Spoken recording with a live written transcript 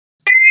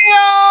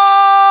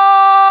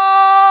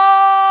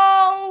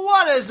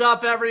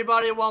up,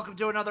 everybody? Welcome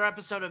to another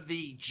episode of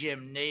the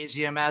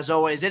Jimnasium. As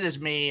always, it is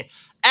me,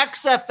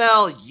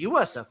 XFL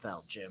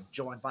USFL Jim,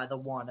 joined by the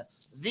one,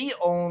 the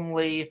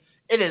only.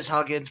 It is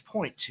Huggins,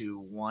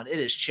 .21. It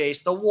is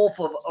Chase, the Wolf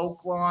of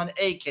Oaklawn,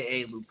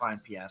 a.k.a. Lupine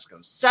Fiasco.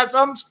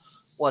 Sessoms,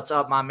 what's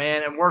up, my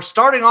man? And we're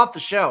starting off the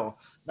show,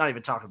 not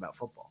even talking about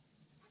football.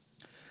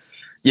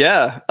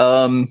 Yeah,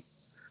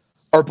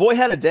 our boy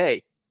had a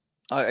day.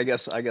 I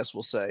guess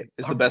we'll say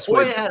is the best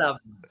way. Our boy had a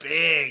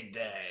big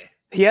day.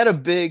 He had a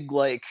big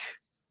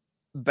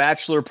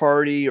bachelor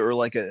party, or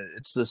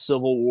it's the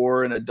Civil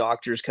War and a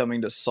doctor's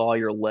coming to saw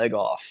your leg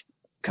off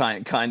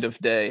kind of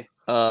day.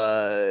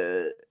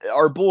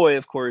 Our boy,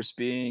 of course,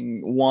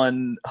 being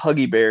one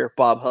Huggy Bear,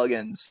 Bob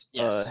Huggins,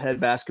 yes. Head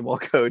basketball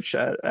coach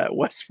at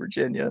West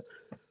Virginia.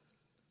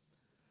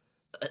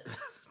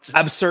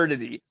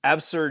 Absurdity.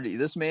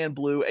 This man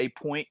blew a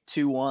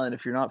 .21.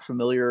 If you're not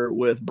familiar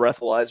with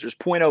breathalyzers,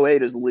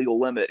 .08 is the legal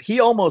limit. He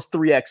almost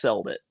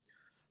 3XL'd it.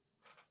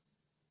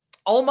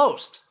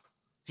 Almost.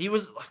 He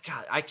was,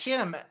 God, I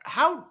can't imagine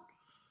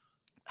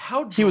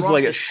how he was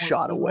like a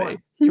shot away.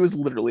 He was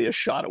literally a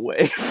shot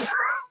away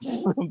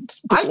from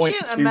I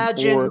can't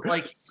imagine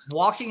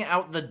walking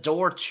out the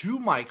door to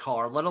my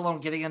car, let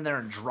alone getting in there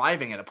and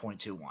driving at a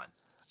 .21.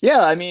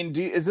 Yeah, I mean,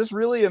 is this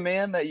really a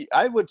man that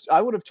I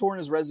would have torn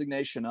his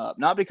resignation up?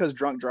 Not because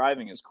drunk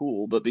driving is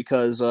cool, but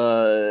because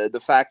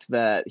the fact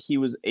that he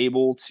was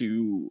able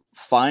to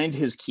find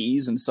his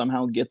keys and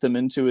somehow get them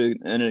into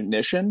an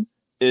ignition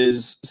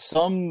is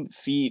some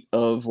feat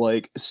of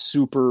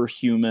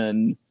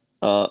superhuman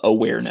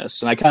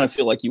awareness. And I kind of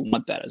feel like you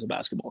want that as a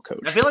basketball coach.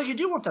 I feel like you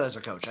do want that as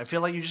a coach. I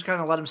feel like you just kind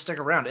of let him stick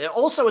around.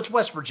 Also, it's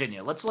West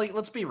Virginia. Let's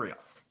be real.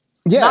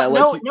 Yeah,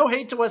 no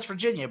hate to West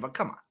Virginia, but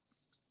come on.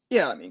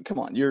 Yeah, I mean, come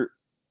on.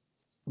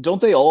 Don't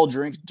they all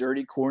drink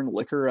dirty corn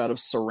liquor out of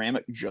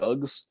ceramic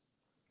jugs?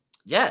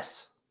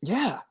 Yes.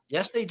 Yeah.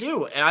 Yes, they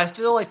do. And I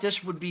feel like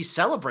this would be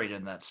celebrated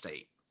in that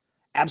state.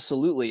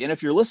 Absolutely. And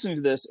if you're listening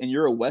to this and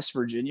you're a West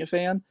Virginia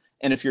fan,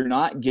 and if you're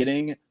not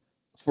getting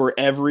for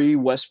every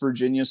West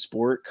Virginia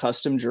sport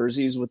custom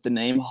jerseys with the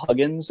name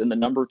Huggins and the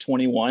number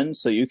 21,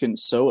 so you can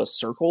sew a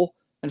circle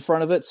in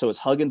front of it, so it's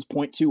Huggins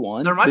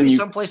 .21. There might be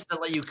some place that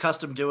let you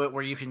custom do it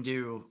where you can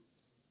do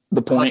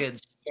the point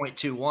Huggins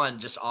 .21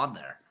 just on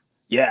there.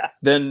 Yeah.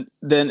 Then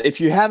if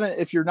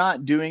you're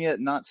not doing it,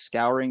 not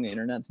scouring the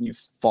internet, then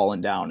you've fallen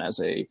down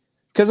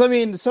because I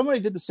mean, somebody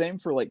did the same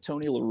for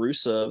Tony La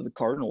Russa of the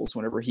Cardinals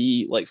whenever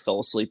he fell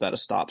asleep at a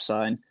stop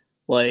sign.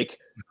 The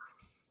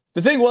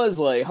thing was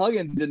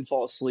Huggins didn't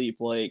fall asleep.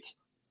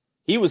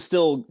 He was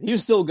still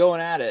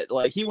going at it.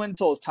 He went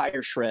until his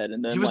tire shred,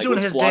 and then he was doing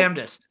his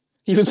damnedest.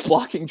 He was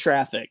blocking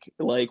traffic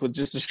with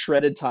just a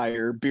shredded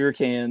tire, beer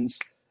cans.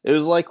 It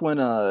was when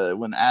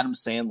Adam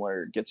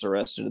Sandler gets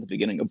arrested at the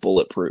beginning of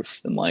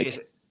Bulletproof, and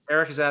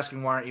Eric is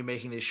asking, why aren't you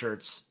making these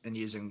shirts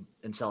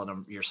and selling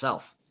them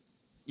yourself?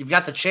 You've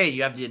got the chain,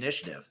 you have the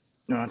initiative.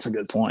 No, that's a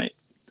good point.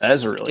 That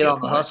is a really get good on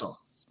the point. hustle.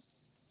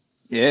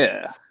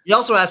 Yeah. He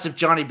also asked if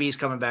Johnny B's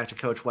coming back to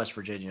coach West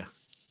Virginia.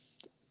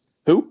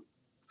 Who?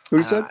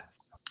 Who said?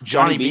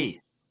 Johnny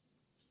B.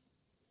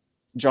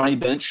 Johnny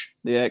Bench,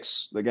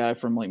 the guy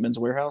from Men's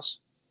Warehouse.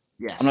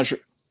 Yes. I'm not sure.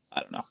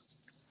 I don't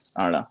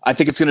know. I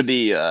think it's going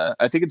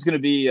to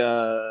be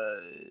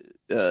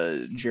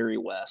Jerry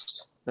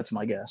West. That's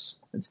my guess.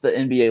 It's the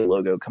NBA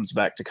logo comes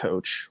back to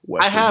coach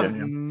West Virginia. I have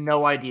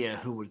no idea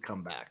who would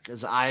come back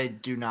because I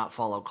do not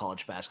follow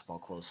college basketball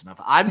close enough.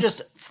 I'm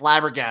just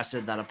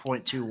flabbergasted that a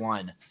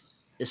 .21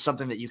 is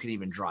something that you can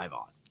even drive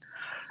on.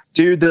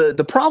 Dude,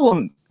 the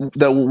problem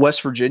that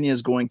West Virginia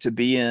is going to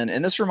be in,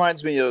 and this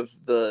reminds me of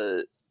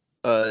the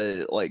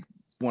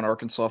when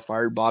Arkansas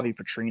fired Bobby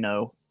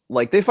Petrino.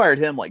 They fired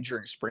him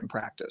during spring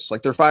practice.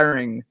 They're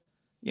firing,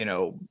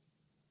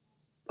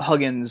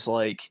 Huggins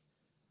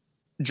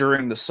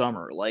during the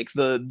summer.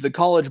 The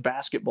college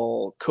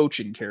basketball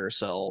coaching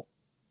carousel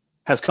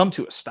has come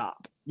to a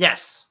stop.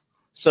 Yes.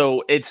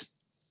 So it's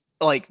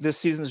this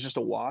season is just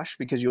a wash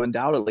because you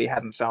undoubtedly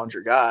haven't found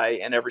your guy,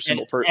 and every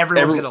single person,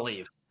 everyone's going to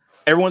leave.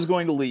 Everyone's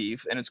going to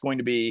leave, and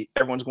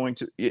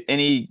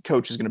any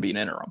coach is going to be an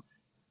interim.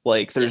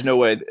 There's no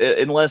way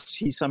unless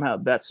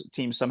that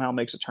team somehow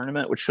makes a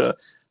tournament, which I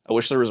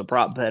wish there was a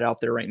prop bet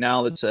out there right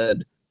now that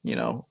said,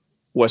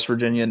 West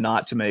Virginia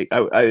not to make.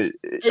 I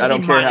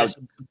don't care how.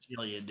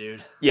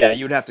 Dude. Yeah,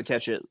 you would have to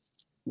catch it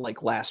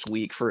last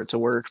week for it to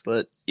work,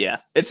 but yeah,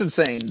 it's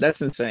insane.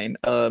 That's insane.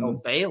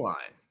 Bayline.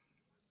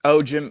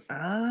 Oh, Jim.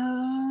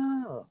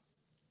 Oh.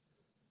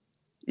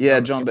 Yeah,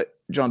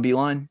 John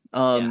Beeline.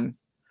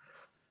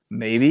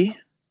 Maybe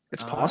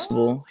it's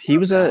possible. He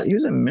was at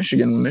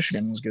Michigan.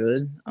 Michigan was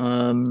good.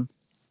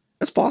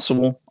 That's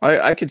possible.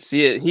 I could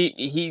see it.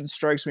 He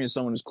strikes me as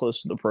someone who's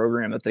close to the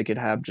program that they could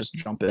have just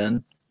jump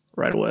in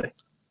right away.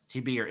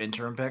 He'd be your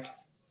interim pick?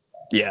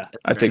 Yeah,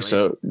 I think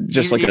so.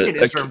 Just an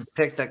interim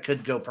pick that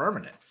could go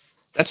permanent.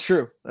 That's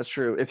true.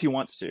 If he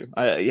wants to.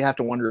 You have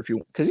to wonder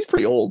because he's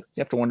pretty old.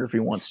 You have to wonder if he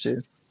wants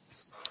to.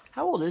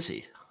 How old is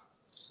he?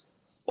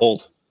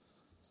 Old.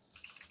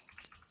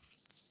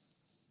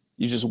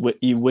 You just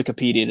you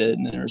Wikipedia'd it,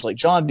 and then there's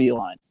John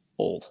Beeline.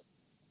 Old.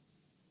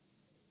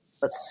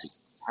 Let's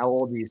see. How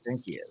old do you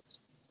think he is?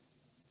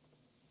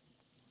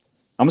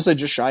 I'm gonna say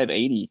just shy of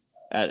 80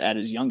 at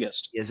his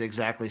youngest. He is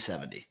exactly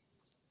 70.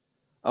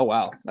 Oh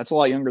wow, that's a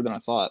lot younger than I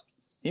thought.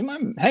 He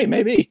might. Hey,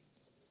 maybe.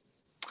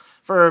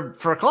 For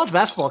a college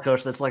basketball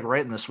coach, that's like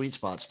right in the sweet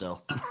spot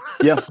still.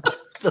 Yeah.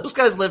 Those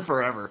guys live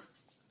forever.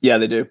 Yeah,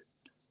 they do.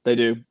 They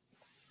do.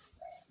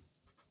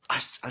 I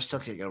still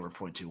can't get over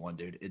 0.21,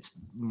 dude. It's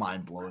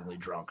mind-blowingly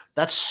drunk.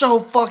 That's so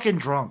fucking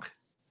drunk.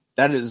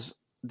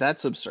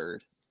 That's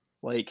absurd.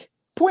 Like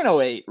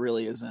 0.08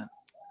 really isn't.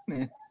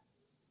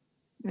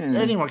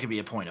 Anyone can be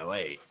a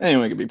 0.08.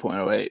 Anyone can be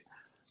 0.08.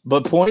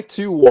 But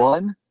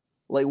 0.21,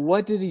 like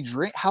what did he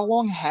drink? How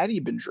long had he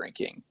been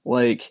drinking?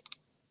 Like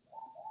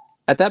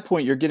at that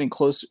point, you're getting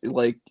close,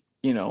 like,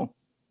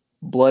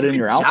 blood in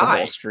your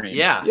alcohol stream.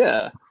 Yeah.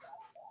 Yeah.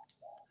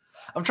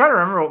 I'm trying to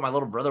remember what my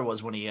little brother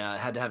was when he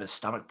had to have his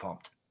stomach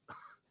pumped.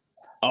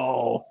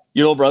 Oh,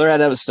 your little brother had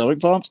to have his stomach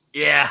pumped?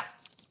 Yeah.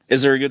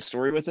 Is there a good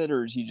story with it,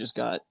 or he just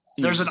got...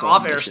 There's an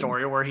off-air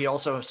story where he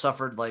also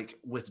suffered, like,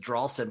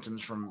 withdrawal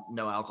symptoms from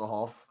no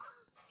alcohol.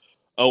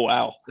 Oh,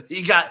 wow.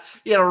 He had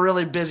a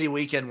really busy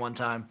weekend one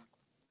time.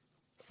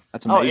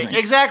 That's amazing. Oh,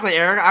 exactly,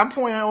 Eric. I'm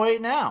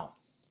 0.08 now.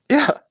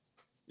 Yeah.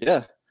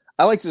 Yeah.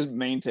 I like to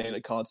maintain a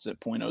constant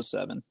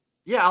 0.07.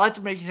 Yeah, I like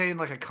to maintain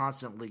like a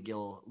constant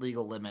legal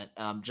limit.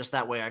 Just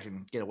that way I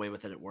can get away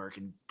with it at work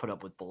and put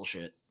up with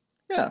bullshit.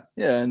 Yeah,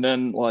 yeah. And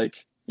then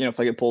like, if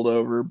I get pulled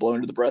over, blow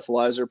into the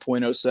breathalyzer,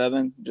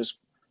 0.07, just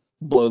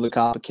blow the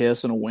cop a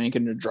kiss and a wink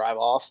and to drive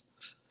off.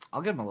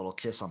 I'll give him a little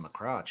kiss on the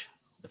crotch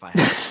if I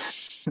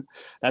have.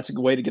 That's a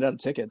good way to get out of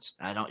tickets.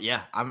 I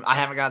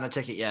haven't gotten a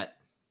ticket yet.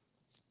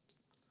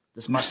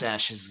 This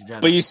mustache is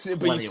done. But you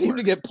seem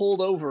to get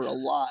pulled over a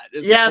lot.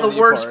 Yeah, the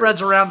word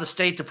spreads around the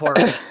State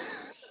Department.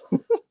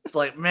 It's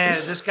like, man,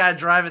 is this guy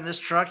driving this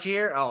truck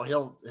here? Oh,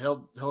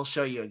 he'll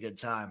show you a good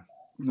time.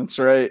 That's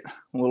right.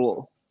 A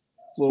little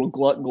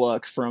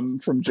gluck from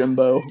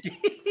Jimbo.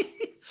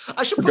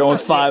 I should going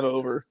 5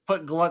 over.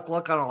 Put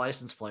gluck on a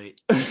license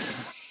plate. Get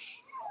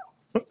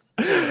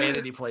a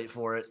vanity plate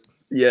for it.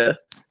 Yeah.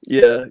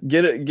 Yeah.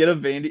 Get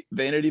a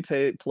vanity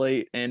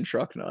plate and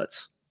truck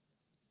nuts.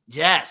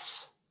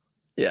 Yes.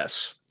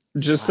 Yes.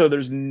 Just so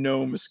there's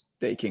no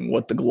mistaking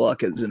what the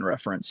gluck is in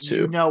reference to.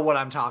 You know what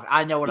I'm talking.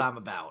 I know what I'm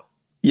about.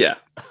 Yeah.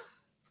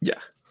 Yeah.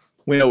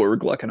 We know what we're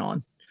glucking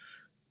on.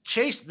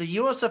 Chase, the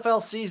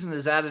USFL season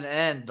is at an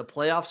end. The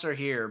playoffs are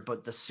here,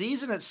 but the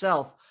season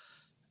itself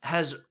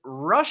has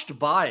rushed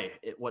by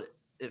what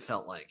it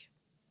felt like.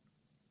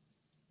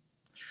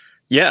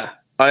 Yeah.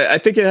 I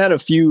think it had a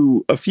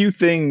few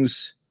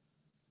things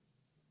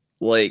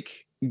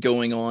like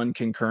going on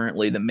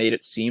concurrently that made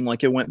it seem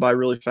like it went by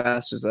really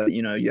fast. Is that,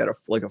 you had a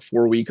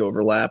 4-week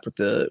overlap with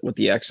the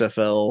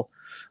XFL.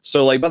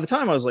 So like by the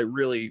time I was like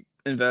really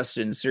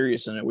invested and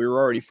serious in it, we were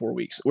already 4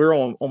 weeks. We were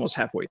almost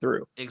halfway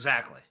through.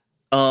 Exactly.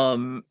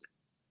 And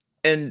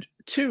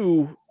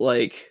 2,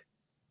 like,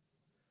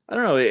 I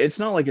don't know. It's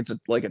not like it's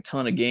a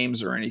ton of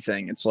games or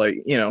anything. It's like,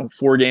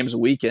 4 games a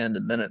weekend,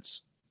 and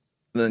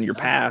then you're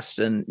past.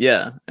 And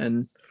yeah.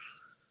 And,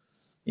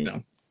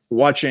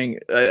 watching,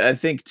 I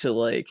think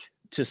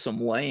to some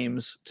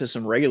lames, to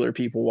some regular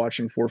people,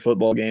 watching 4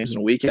 football games in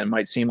a weekend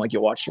might seem like you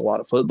watched a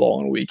lot of football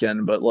in a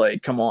weekend, but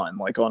like, come on,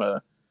 like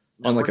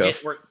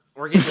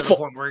we're getting to the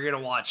point where you're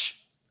gonna watch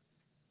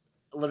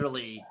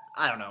literally,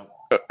 I don't know,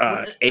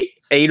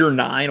 8 or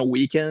 9 a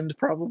weekend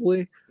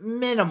probably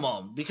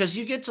minimum, because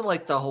you get to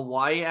like the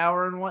Hawaii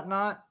hour and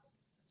whatnot.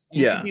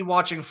 You could be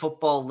watching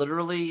football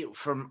literally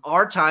from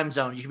our time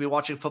zone. You could be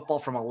watching football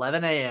from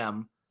 11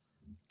 a.m.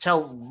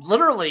 till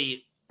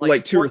literally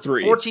like 2 or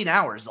 3 14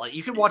 hours. Like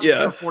you could watch it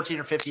for 14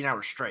 or 15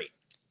 hours straight.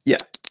 Yeah.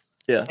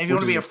 Yeah. And if you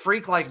want to be a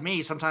freak like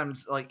me,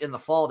 sometimes like in the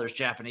fall, there's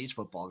Japanese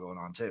football going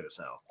on too.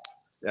 So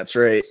that's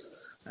right.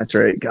 That's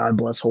right. God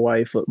bless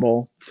Hawaii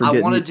football for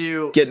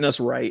getting us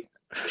right.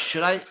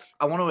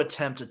 I want to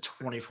attempt a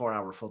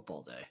 24-hour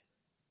football day.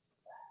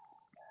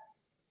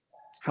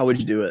 How would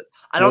you do it?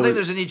 I don't think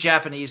there's any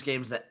Japanese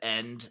games that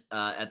end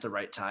at the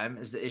right time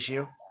is the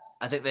issue.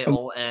 I think they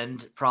all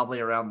end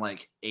probably around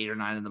like 8 or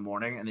 9 in the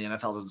morning, and the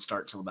NFL doesn't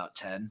start till about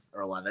 10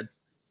 or 11.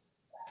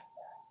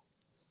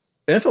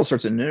 The NFL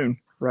starts at noon,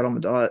 right on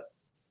the dot.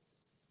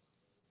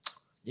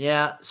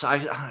 Yeah, so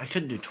I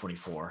couldn't do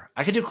 24.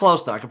 I could do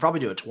close, though. I could probably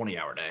do a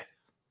 20-hour day.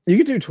 You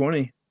could do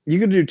 20. You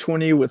could do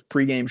 20 with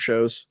pregame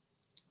shows.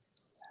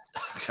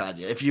 God,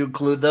 yeah. If you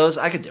include those,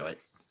 I could do it.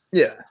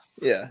 Yeah,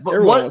 yeah. But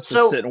everyone wants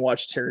to sit and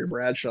watch Terry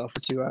Bradshaw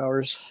for 2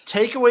 hours.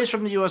 Takeaways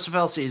from the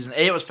USFL season: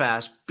 A, it was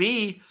fast.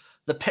 B,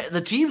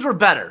 the teams were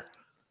better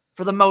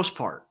for the most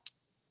part.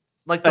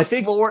 Like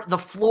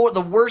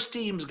the worst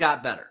teams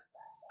got better.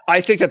 I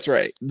think that's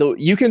right. Though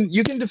you can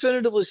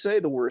definitively say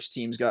the worst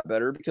teams got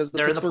better because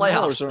they're in the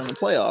playoffs. Are in the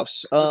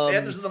playoffs. The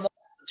Panthers are the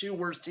 2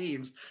 worst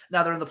teams.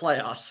 Now they're in the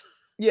playoffs.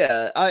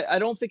 Yeah, I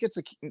don't think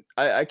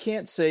I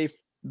can't say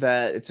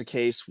that it's a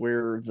case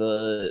where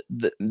the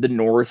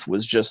North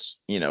was just,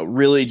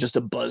 really just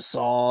a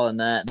buzzsaw and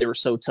that they were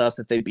so tough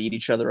that they beat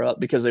each other up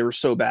because they were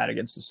so bad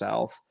against the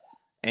South.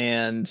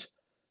 And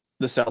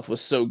the South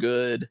was so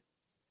good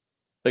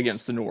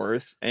against the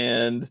North.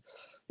 And,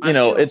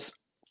 it's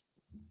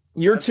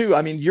year two.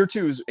 I mean, year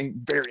two is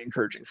very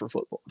encouraging for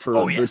football, for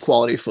the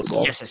quality of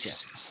football.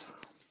 Yes.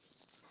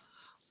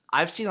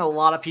 I've seen a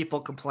lot of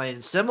people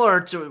complain, similar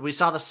to, we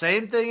saw the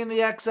same thing in the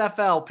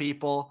XFL,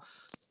 people.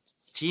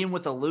 Team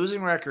with a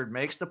losing record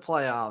makes the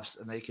playoffs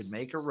and they could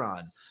make a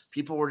run.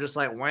 People were just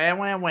like, wah,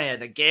 wah, wah.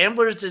 The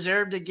gamblers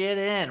deserve to get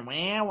in.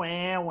 Wah,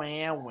 wah,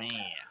 wah, wah.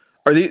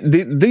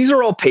 These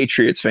are all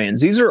Patriots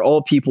fans. These are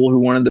all people who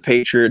wanted the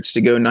Patriots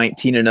to go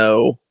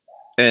 19-0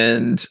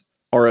 and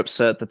are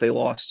upset that they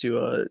lost to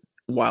a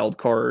wild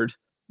card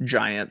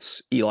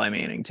Giants Eli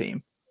Manning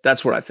team.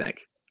 That's what I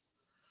think.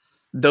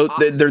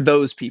 They're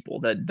those people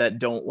that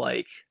don't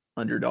like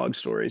underdog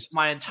stories.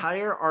 My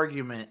entire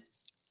argument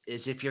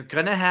is, if you're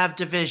going to have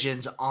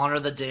divisions, honor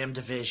the damn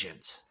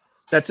divisions.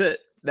 That's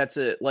it.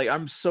 Like,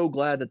 I'm so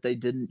glad that they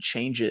didn't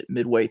change it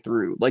midway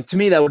through. Like, to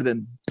me, that would have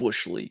been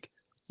Bush League.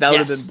 That would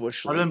have been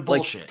Bush League. That would have been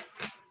bullshit.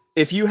 Like,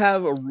 if you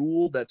have a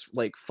rule that's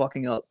like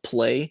fucking up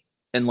play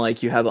and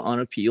like you have an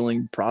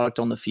unappealing product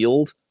on the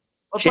field,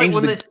 it's like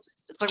when they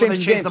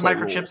change the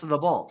microchips in the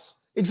balls.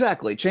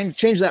 Exactly.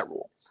 Change that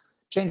rule.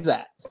 Change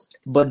that.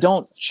 But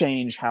don't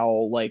change how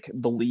like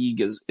the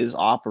league is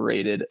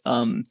operated.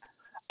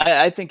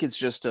 I think it's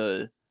just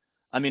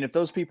if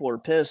those people are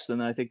pissed,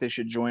 then I think they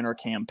should join our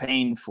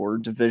campaign for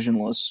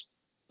divisionless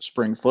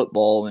spring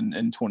football in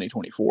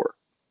 2024.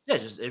 Yeah,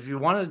 just if you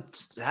want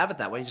to have it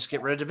that way, just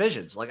get rid of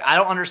divisions. Like, I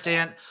don't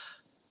understand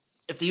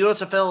if the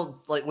USFL,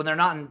 like, when they're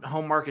not in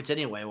home markets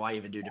anyway, why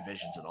even do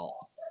divisions at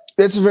all?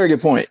 That's a very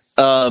good point.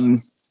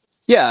 I'm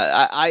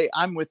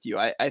with you.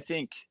 I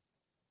think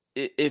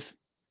if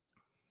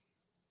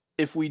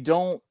we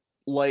don't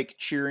like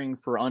cheering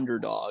for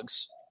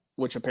underdogs,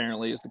 which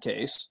apparently is the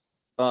case,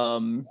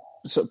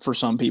 so for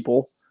some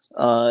people,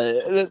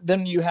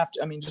 then you have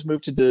to. I mean, just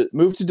move to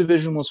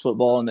divisionless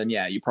football, and then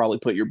you probably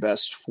put your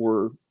best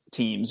 4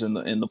 teams in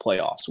the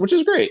playoffs, which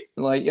is great.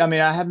 Like, I mean,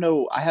 I have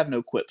no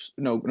quips,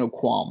 no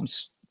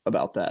qualms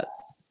about that.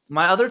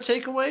 My other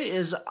takeaway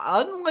is,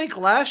 unlike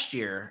last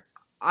year,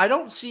 I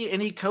don't see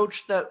any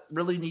coach that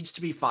really needs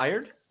to be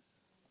fired.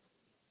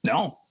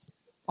 No,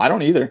 I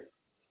don't either.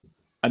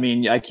 I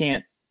mean, I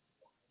can't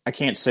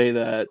say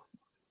that.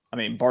 I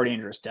mean, Bart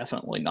Andrews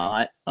definitely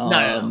not.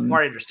 No,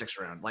 Bart Andrews sticks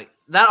around. Like,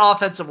 that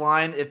offensive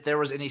line, if there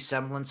was any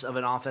semblance of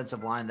an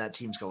offensive line, that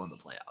team's going to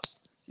the playoffs.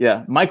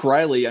 Yeah, Mike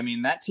Riley. I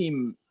mean, that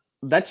team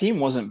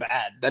wasn't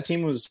bad. That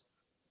team was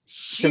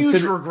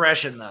huge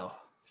regression, though.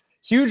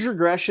 Huge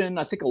regression.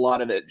 I think a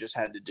lot of it just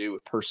had to do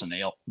with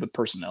personnel.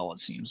 It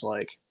seems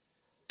like.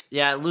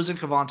 Yeah, losing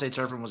Cavante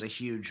Turpin was a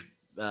huge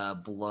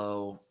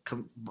blow.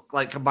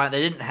 Combined,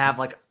 they didn't have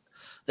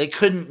they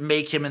couldn't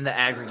make him in the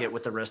aggregate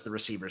with the rest of the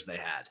receivers they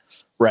had.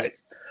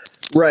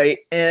 Right,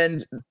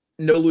 and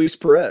no Luis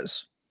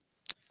Perez.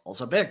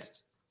 Also big.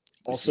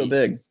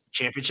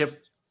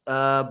 Championship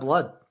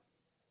blood.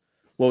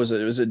 What was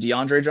it? Was it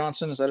DeAndre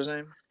Johnson? Is that his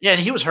name? Yeah,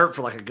 and he was hurt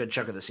for like a good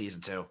chunk of the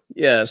season too.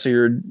 Yeah, so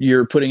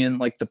you're putting in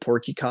like the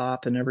Porky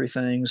Cop and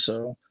everything.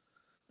 So,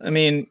 I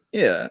mean,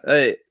 yeah.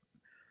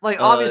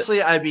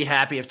 Obviously, I'd be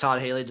happy if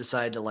Todd Haley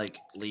decided to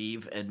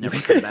leave and never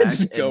come back,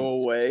 just go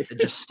away, and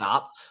just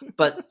stop.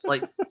 But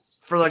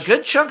for a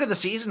good chunk of the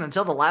season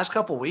until the last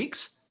couple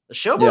weeks, the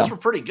Showboats were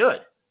pretty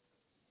good.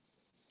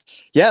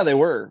 Yeah, they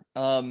were.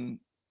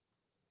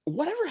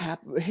 Whatever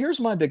happened? Here's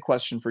my big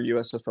question for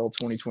USFL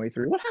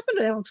 2023. What happened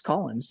to Alex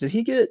Collins? Did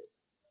he get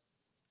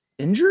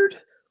injured?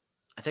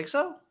 I think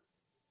so.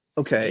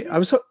 Okay, maybe.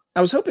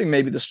 I was hoping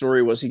maybe the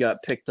story was he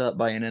got picked up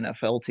by an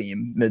NFL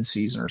team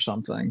mid-season or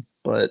something,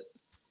 but.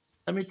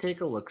 Let me take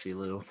a look-see,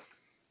 Lou.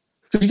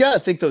 Because you got to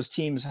think those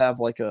teams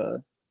have like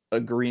a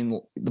green.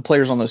 The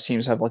players on those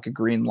teams have like a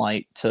green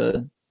light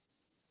to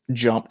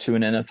jump to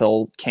an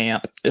NFL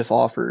camp if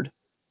offered.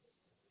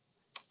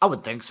 I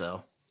would think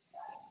so.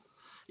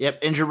 Yep,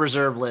 injured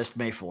reserve list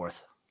May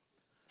 4th.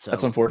 So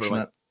that's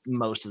unfortunate.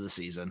 Most of the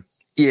season.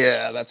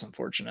 Yeah, that's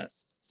unfortunate.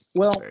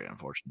 Well, very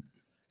unfortunate.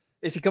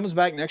 If he comes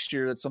back next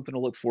year, that's something to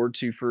look forward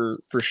to for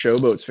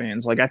Showboats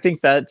fans. I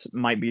think that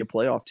might be a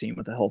playoff team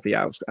with a healthy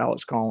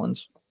Alex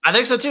Collins. I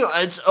think so too.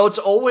 It's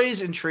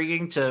always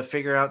intriguing to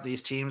figure out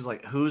these teams,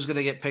 like who's going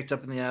to get picked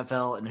up in the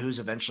NFL and who's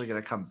eventually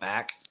going to come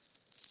back.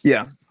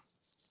 Yeah.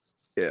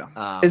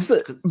 By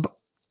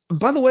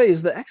the way,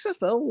 is the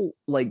XFL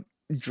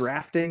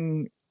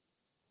drafting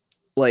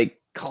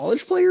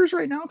college players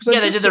right now?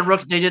 Yeah, they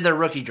did their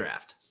rookie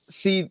draft.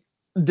 See,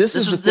 this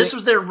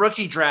was their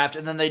rookie draft,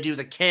 and then they do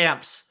the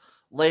camps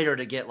later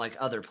to get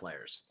other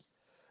players.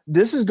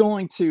 This is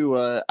going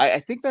to, I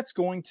think that's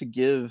going to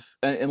give,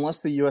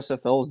 unless the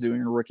USFL is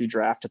doing a rookie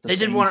draft at the same time.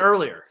 They did one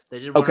earlier.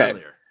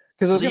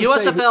 Because the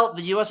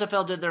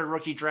USFL did their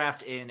rookie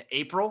draft in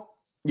April.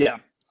 Yeah.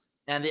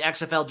 And the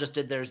XFL just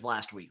did theirs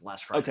last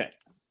Friday. Okay.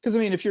 Because, I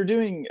mean, if you're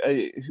doing,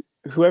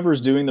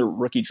 whoever's doing the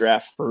rookie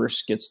draft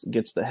first gets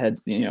the head,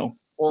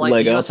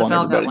 leg up on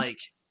everybody.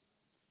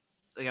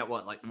 They got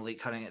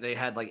Malik Cunningham. They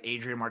had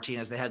Adrian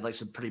Martinez. They had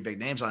some pretty big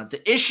names on it.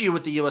 The issue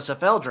with the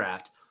USFL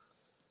draft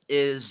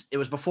is it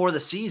was before the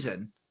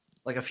season,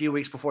 like a few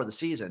weeks before the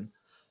season.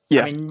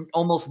 Yeah. I mean,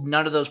 almost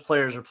none of those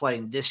players are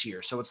playing this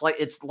year. So it's like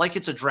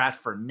it's a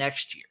draft for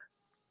next year.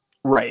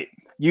 Right.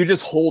 You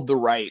just hold the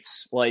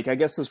rights. Like, I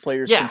guess those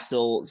players Yeah.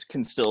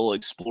 can still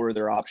explore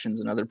their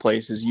options in other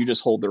places. You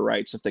just hold the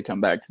rights if they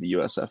come back to the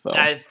USFL.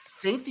 I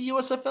think the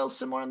USFL is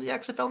similar in the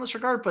XFL in this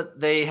regard, but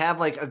they have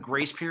like a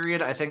grace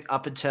period, I think,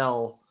 up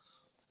until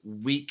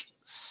week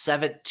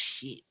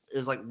 17. It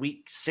was like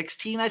week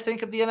 16, I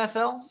think, of the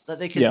NFL that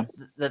they can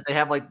that they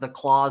have like the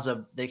clause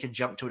of they can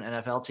jump to an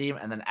NFL team,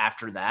 and then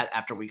after that,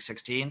 after week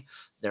 16,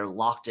 they're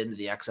locked into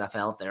the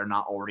XFL if they're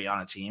not already on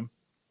a team.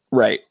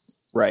 Right.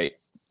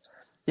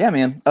 Yeah,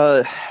 man.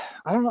 I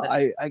don't know.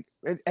 I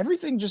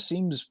everything just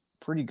seems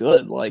pretty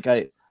good. Like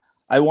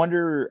I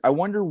wonder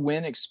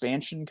when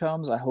expansion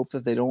comes. I hope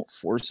that they don't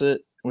force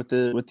it with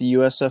the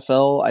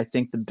USFL. I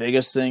think the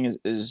biggest thing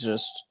is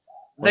just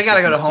they got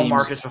to go to home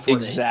markets before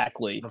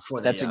exactly.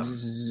 That's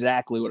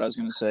exactly what I was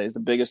going to say. Is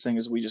the biggest thing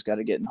is we just got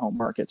to get in home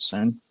markets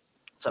soon.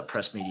 What's up,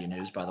 Press Media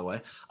News, by the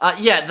way?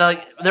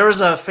 There was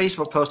a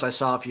Facebook post I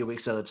saw a few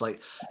weeks ago that's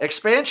like,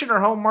 expansion or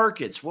home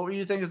markets? What do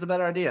you think is the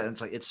better idea? And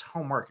it's like, it's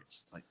home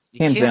markets. Like,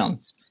 hands down.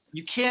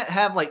 You can't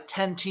have like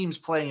 10 teams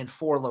playing in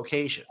 4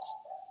 locations.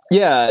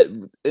 Yeah,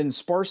 and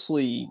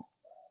sparsely,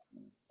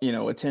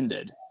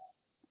 attended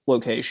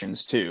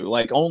locations too.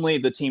 Like only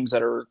the teams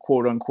that are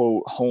quote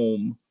unquote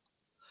home.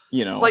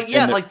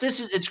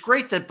 It's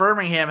great that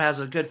Birmingham has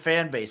a good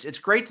fan base. It's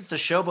great that the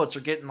Showboats are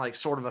getting like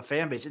sort of a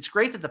fan base. It's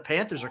great that the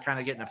Panthers are kind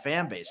of getting a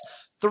fan base.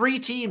 3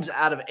 teams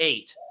out of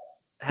 8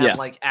 have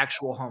like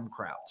actual home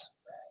crowds.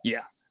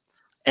 Yeah.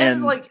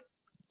 And I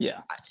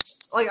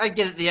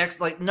get it.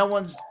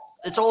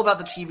 It's all about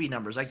the TV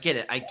numbers. I get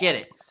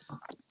it.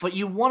 But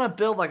you want to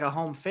build like a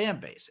home fan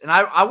base. And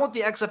I want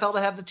the XFL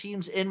to have the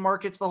teams in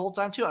markets the whole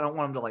time too. I don't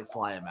want them to like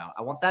fly them out.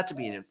 I want that to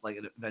be like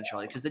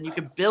eventually, because then you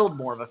can build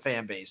more of a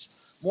fan base,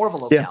 more of a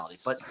locality.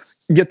 But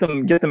get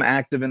them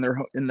active in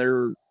their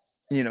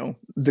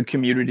the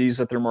communities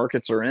that their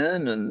markets are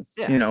in, and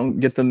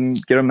get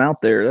them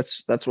out there.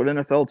 That's what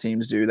NFL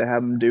teams do. They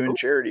have them doing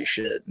charity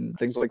shit and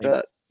things like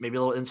that. Maybe a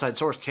little inside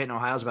source. Canton,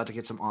 Ohio is about to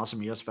get some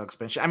awesome USFL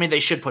expansion. I memean, they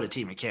should put a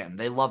team in Canton.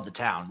 They love the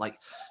town. Like,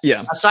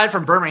 aside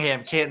from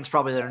Birmingham, Canton's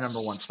probably their number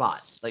 1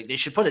 spot. Like, they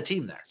should put a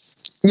team there.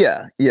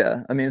 Yeah.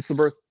 I mean, it's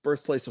the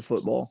birthplace of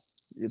football.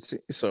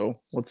 It's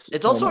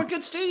also a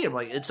good stadium.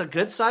 Like, it's a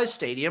good sized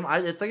stadium.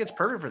 I think it's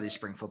perfect for these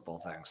spring football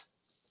things.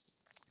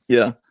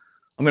 Yeah,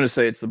 I'm gonna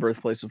say it's the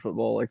birthplace of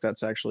football. Like,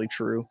 that's actually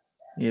true.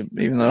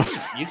 Even though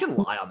you can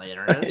lie on the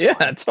internet.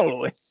 Yeah,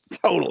 totally.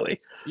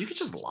 You could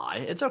just lie.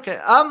 It's okay.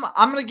 I'm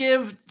gonna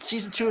give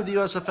season 2 of the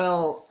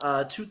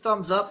USFL 2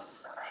 thumbs up.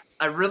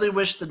 I really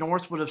wish the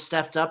North would have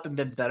stepped up and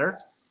been better.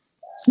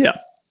 Yeah.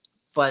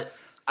 But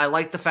I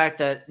like the fact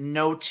that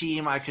no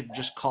team I could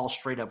just call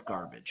straight up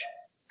garbage.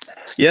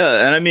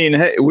 Yeah, and I mean,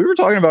 hey, we were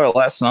talking about it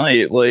last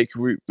night. Like,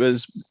 we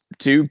was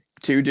two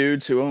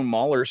dudes who own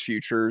Mahler's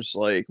futures.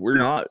 Like, we're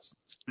not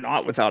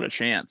without a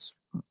chance.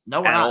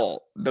 No, we're not.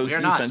 All. Those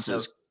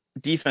defenses.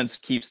 Defense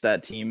keeps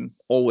that team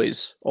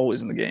always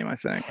in the game, I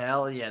think.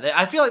 Hell yeah.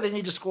 I feel like they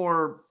need to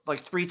score like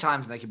 3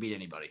 times and they can beat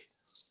anybody.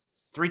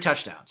 3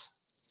 touchdowns.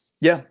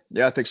 Yeah,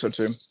 I think so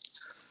too.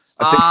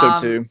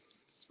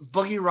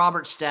 Boogie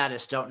Roberts'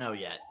 status, don't know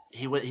yet.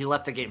 He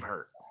left the game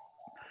hurt.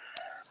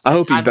 I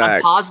hope he's back.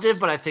 I'm positive,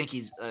 but I think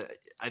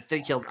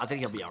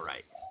he'll be all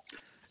right.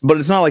 But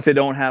it's not like they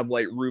don't have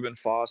like Reuben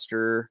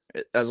Foster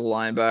as a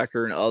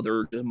linebacker and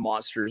other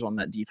monsters on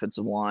that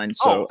defensive line.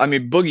 So I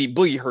mean,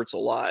 Boogie hurts a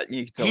lot.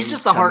 You can tell he's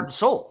just the heart and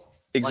soul.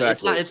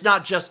 Exactly. Like, it's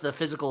not just the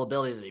physical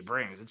ability that he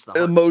brings. It's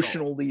the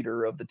emotional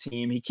leader of the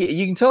team. You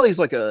can tell he's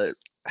like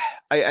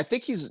I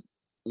think he's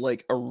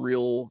like a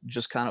real,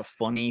 just kind of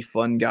funny,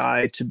 fun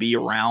guy to be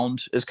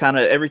around. Is kind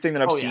of everything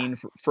that I've seen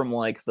from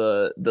like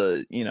the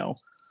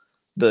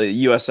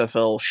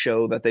USFL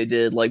show that they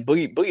did. Like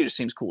Boogie just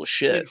seems cool as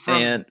shit.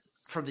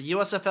 From the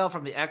USFL,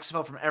 from the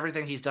XFL, from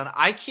everything he's done,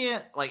 I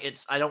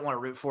don't want to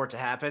root for it to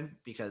happen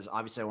because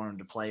obviously I want him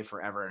to play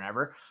forever and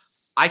ever.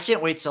 I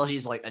can't wait till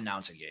he's like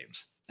announcing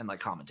games and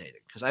like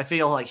commentating because I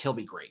feel like he'll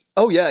be great.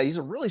 Oh yeah, he's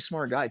a really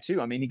smart guy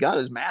too. I mean, he got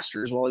his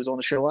master's while he was on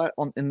the show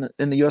in the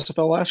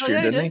USFL last year,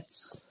 didn't he?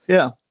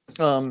 Yeah.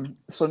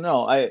 So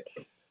no,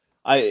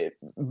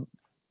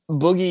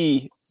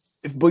 Boogie.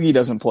 If Boogie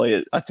doesn't play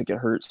it, I think it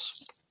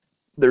hurts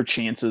their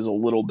chances a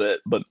little bit,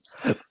 but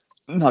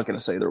I'm not going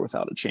to say they're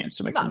without a chance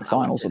to make the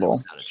finals at all.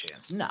 Without a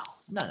chance. No.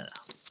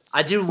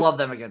 I do love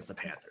them against the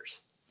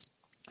Panthers.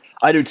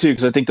 I do too,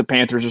 because I think the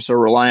Panthers are so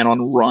reliant on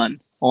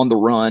the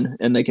run,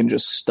 and they can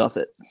just stuff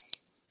it.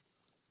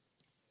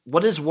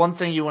 What is one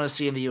thing you want to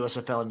see in the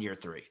USFL in year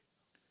 3?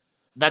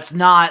 That's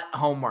not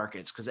home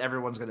markets, because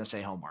everyone's going to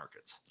say home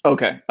markets.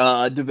 Okay.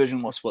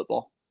 Divisionless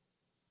football.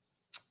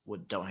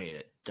 Don't hate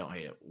it.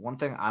 One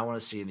thing I want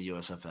to see in the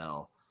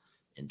USFL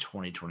in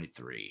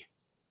 2023.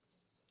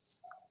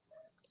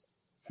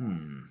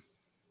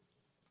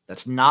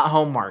 That's not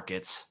home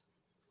markets.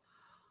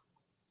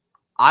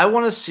 I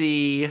want to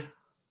see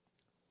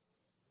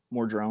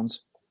more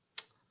drones.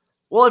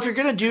 Well, if you're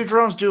going to do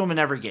drones, do them in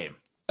every game.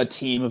 a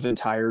team of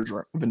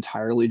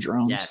entirely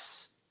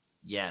drones.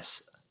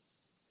 Yes.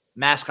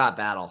 Mascot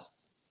battle.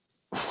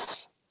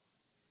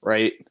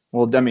 Right.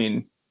 Well, I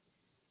mean,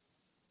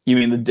 you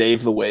mean the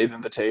Dave the Wave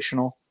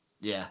Invitational?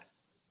 Yeah.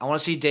 I want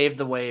to see Dave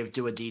the Wave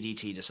do a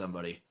DDT to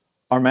somebody.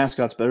 Our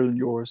mascot's better than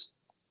yours.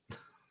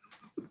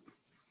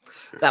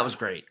 That was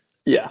great.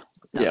 Yeah.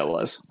 No. Yeah, it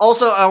was.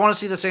 Also, I want to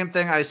see the same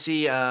thing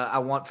I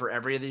want for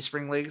every of these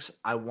spring leagues.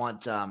 I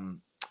want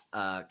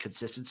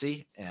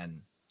consistency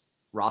and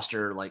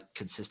roster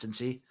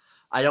consistency.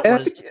 I don't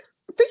want to.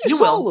 I think you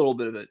saw a little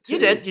bit of it too. You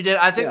did.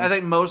 I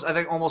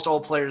think almost all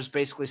players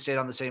basically stayed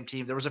on the same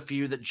team. There was a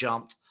few that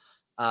jumped,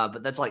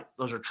 but that's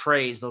those are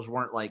trades. Those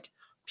weren't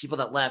people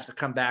that left to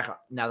come back.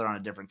 Now they're on a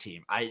different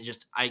team.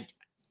 I'm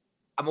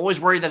always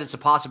worried that it's a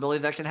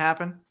possibility that can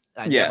happen.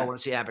 I never want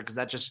to see it happen because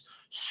that just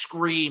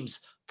screams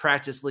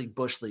practice league,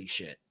 bush league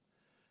shit.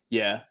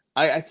 Yeah,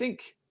 I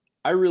think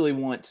I really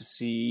want to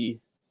see.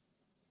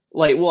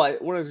 What I was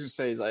going to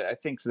say is I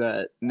think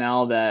that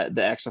now that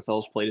the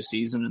XFL's played a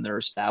season and they're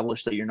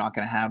established, that you're not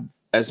going to have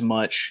as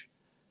much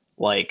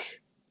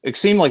it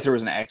seemed like there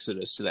was an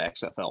exodus to the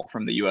XFL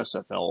from the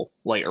USFL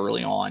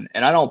early on,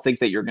 and I don't think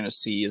that you're going to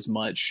see as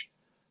much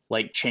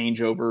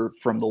changeover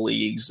from the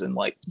leagues and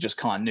just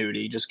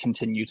continuity, just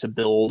continue to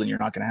build, and you're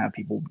not going to have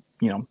people,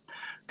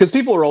 because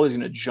people are always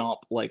going to jump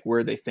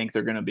where they think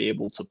they're going to be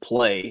able to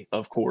play,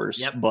 of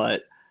course. Yep.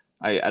 But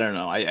I don't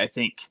know. I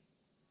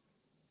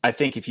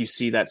think if you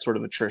see that sort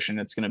of attrition,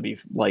 it's going to be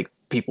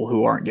people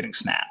who aren't getting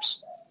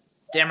snaps.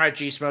 Damn right,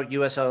 G-Smoke.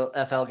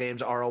 USFL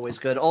games are always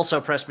good. Also,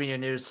 press media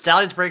news.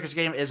 Stallions Breakers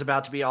game is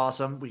about to be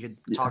awesome. We could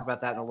talk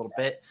about that in a little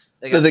bit.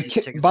 By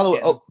the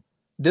way,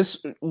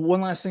 this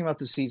one last thing about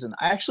the season.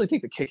 I actually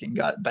think the kicking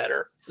got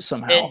better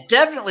somehow. It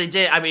definitely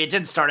did. I mean, it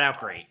didn't start out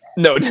great.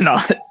 No, it did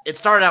not. It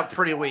started out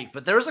pretty weak,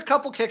 but there was a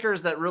couple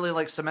kickers that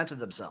really cemented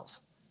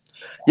themselves.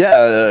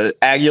 Yeah,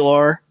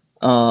 Aguilar.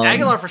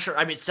 Aguilar for sure.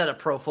 I mean, set a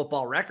pro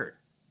football record.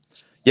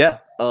 Yeah,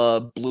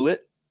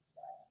 Blewett.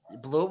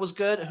 Blewett was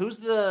good. Who's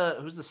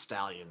the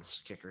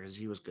Stallions kicker? Because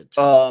he was good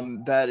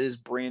too. That is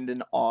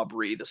Brandon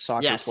Aubrey, the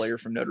soccer player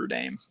from Notre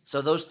Dame.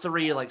 So those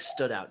three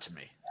stood out to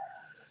me.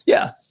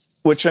 Yeah,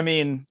 which I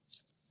mean,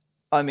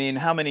 how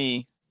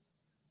many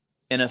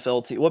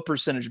NFL teams? What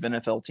percentage of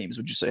NFL teams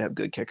would you say have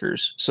good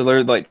kickers? So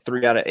they're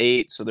 3 out of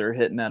 8. So they're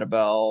hitting at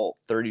about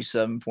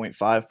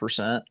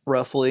 37.5%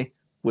 roughly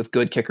with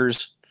good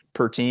kickers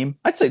per team.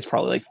 I'd say it's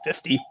probably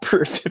 50%,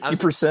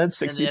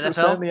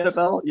 60% in the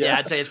NFL. Yeah,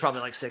 I'd say it's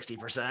probably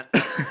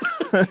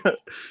 60%.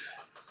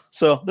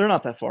 So they're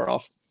not that far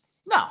off.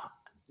 No.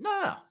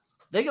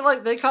 They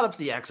caught up to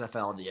the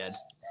XFL in the end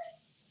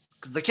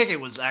because the kicking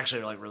was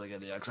actually really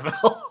good in the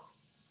XFL.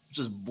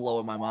 Just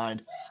blowing my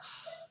mind.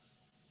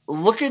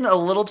 Looking a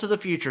little to the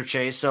future,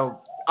 Chase.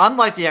 So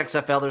unlike the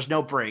XFL, there's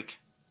no break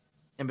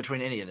in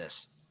between any of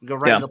this. We go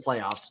right to the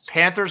playoffs.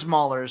 Panthers,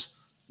 Maulers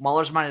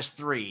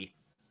 -3.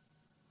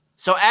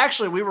 So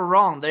actually, we were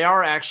wrong. They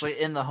are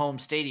actually in the home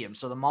stadium.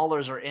 So the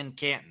Maulers are in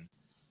Canton,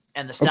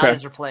 and the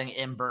Stallions are playing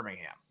in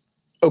Birmingham.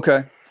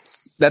 Okay,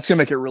 that's gonna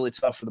make it really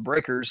tough for the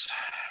Breakers.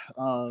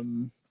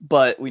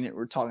 But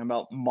we're talking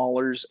about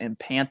Maulers and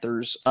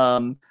Panthers.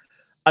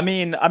 I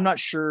mean, I'm not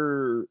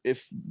sure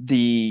if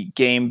the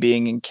game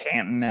being in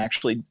Canton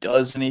actually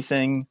does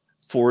anything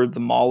for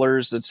the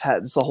Maulers. It's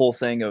the whole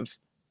thing of,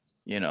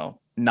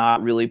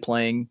 not really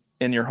playing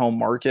in your home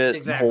market.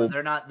 Exactly.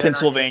 They're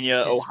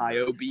Pennsylvania,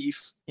 Ohio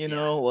beef, I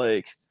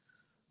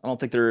don't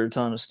think there are a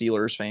ton of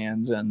Steelers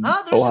fans in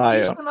Ohio. There's a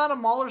decent amount of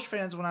Maulers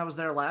fans when I was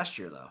there last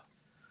year, though.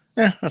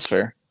 Yeah, that's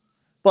fair.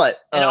 But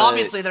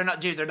obviously they're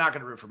not going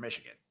to root for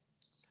Michigan.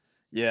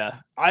 Yeah.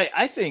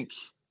 I think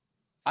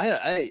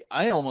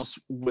I almost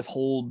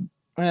withhold.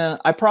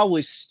 I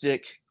probably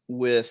stick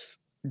with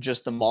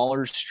just the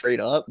Maulers straight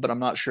up, but I'm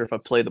not sure if I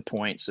play the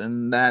points,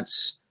 and that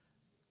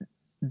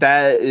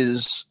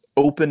is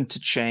open to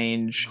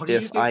change. What do you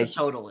think the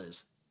total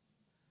is?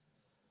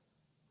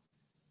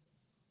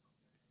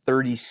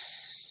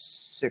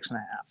 36.5.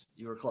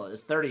 You were close.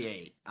 It's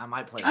 38. I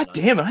might play. God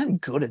damn it! I'm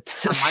good at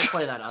this. I might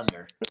play that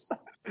under.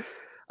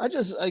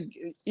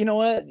 You know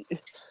what?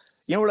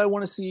 You know what I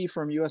want to see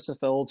from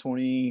USFL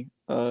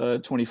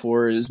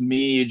 2024 is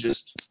me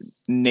just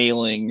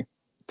nailing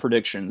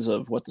predictions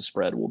of what the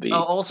spread will be.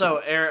 Oh, also,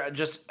 Eric,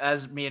 just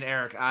as me and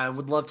Eric, I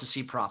would love to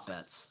see prop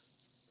bets.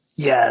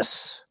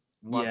 Yes.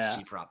 Love to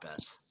see prop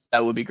bets.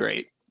 That would be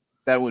great.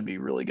 That would be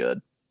really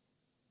good.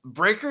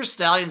 Breakers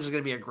Stallions is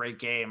going to be a great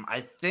game.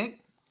 I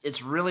think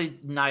it's really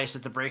nice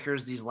that the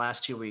Breakers these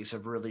last 2 weeks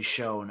have really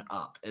shown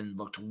up and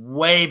looked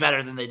way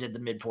better than they did the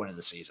midpoint of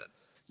the season.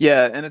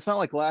 Yeah, and it's not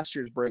like last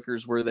year's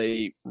Breakers where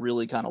they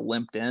really kind of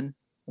limped in.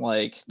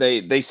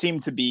 They seem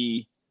to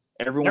be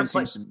everyone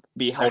seems to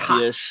be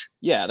healthy-ish.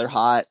 Yeah, they're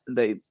hot.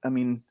 They're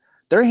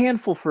a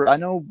handful for I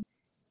know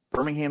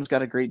Birmingham's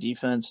got a great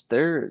defense.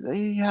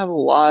 They have a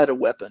lot of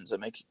weapons that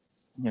make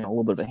a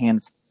little bit of a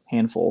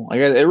handful.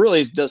 It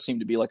really does seem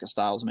to be like a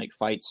styles make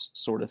fights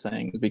sort of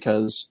thing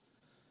because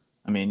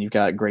you've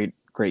got great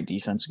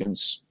defense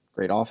against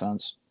great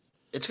offense.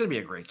 It's going to be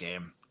a great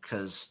game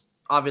because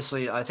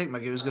obviously, I think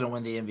Magoo's going to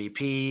win the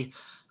MVP.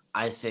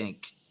 I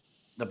think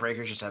the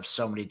Breakers just have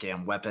so many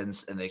damn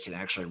weapons, and they can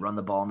actually run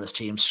the ball on this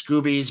team.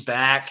 Scooby's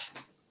back.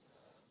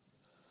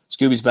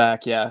 Scooby's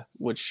back, yeah,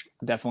 which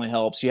definitely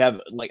helps. You have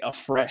like a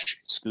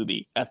fresh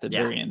Scooby at the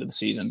very end of the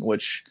season,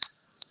 which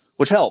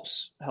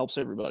helps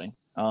everybody.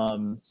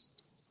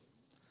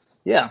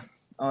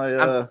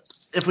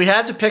 If we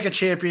had to pick a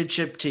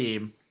championship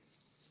team,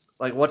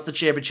 like what's the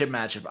championship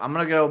matchup? I'm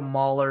gonna go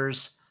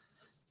Maulers,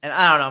 and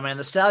I don't know, man.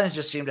 The Stallions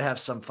just seem to have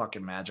some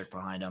fucking magic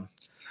behind them.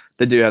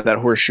 They do have that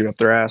horseshoe up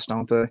their ass,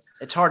 don't they?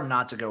 It's hard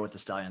not to go with the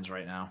Stallions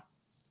right now.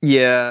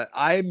 Yeah,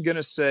 I'm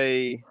gonna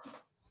say.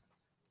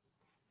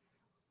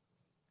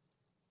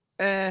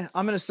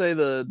 I'm gonna say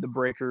the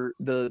breaker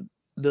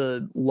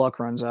the luck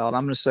runs out.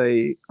 I'm gonna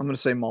say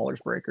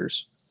Mahler's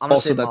Breakers.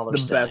 Also, that's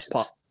the best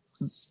pop.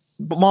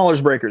 But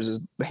Mahler's Breakers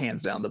is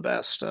hands down the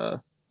best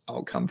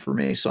outcome for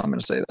me. So I'm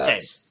gonna say that.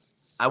 Same.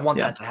 I want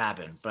that to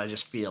happen, but I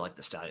just feel like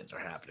the Stallions are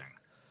happening.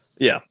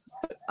 Yeah,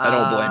 I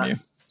don't blame you.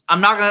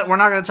 We're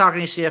not gonna talk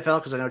any CFL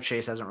because I know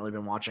Chase hasn't really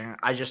been watching.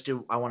 I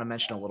want to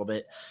mention a little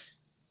bit.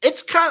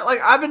 It's kind of like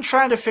I've been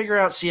trying to figure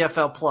out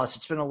CFL Plus.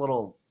 It's been a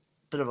little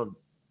bit of a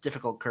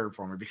difficult curve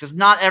for me because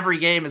not every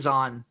game is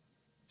on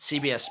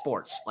CBS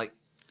Sports. Like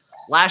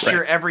last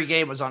year, every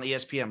game was on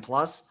ESPN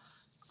Plus.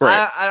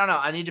 Right. I don't know.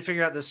 I need to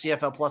figure out the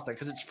CFL Plus thing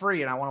because it's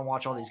free and I want to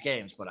watch all these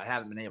games, but I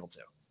haven't been able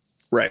to.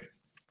 Right.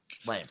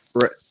 Lame.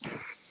 Right.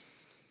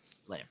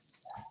 Lame.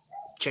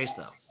 Chase,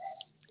 though,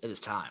 it is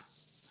time.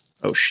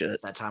 Oh,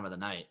 shit. That time of the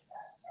night.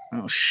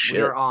 Oh, shit.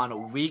 We're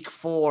on week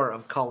 4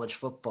 of college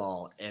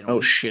football and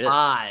week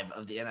 5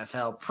 of the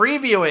NFL,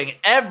 previewing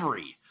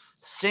every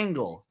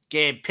single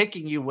game,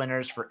 picking you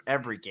winners for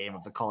every game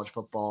of the college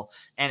football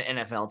and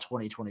NFL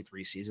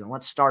 2023 season.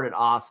 Let's start it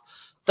off.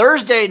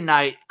 Thursday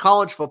night,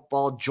 college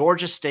football,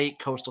 Georgia State,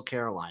 Coastal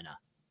Carolina.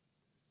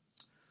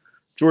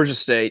 Georgia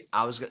State.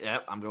 I'm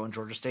going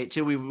Georgia State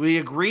too. We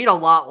agreed a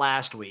lot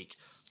last week.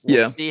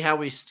 We'll see how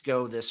we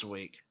go this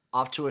week.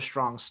 Off to a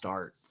strong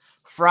start.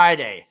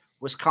 Friday,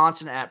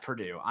 Wisconsin at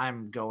Purdue.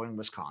 I'm going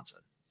Wisconsin.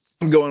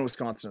 I'm going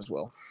Wisconsin as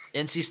well.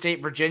 NC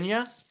State,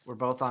 Virginia. We're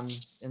both on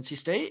NC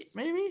State,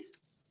 maybe?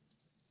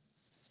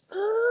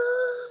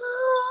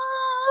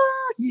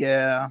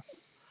 Yeah.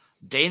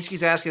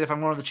 Dansky's asking if I'm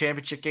going to the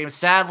championship game.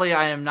 Sadly,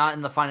 I am not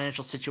in the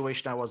financial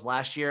situation I was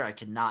last year. I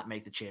cannot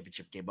make the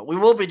championship game, but we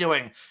will be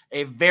doing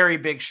a very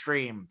big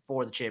stream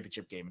for the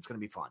championship game. It's going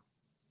to be fun.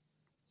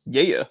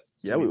 Yeah,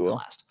 we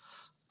will.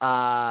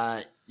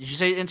 Did you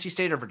say NC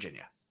State or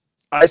Virginia?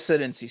 I said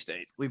NC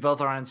State. We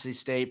both are on NC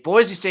State.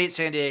 Boise State,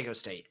 San Diego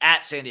State.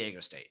 At San Diego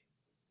State.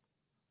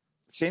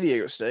 San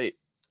Diego State.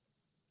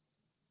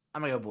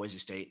 I'm going to go Boise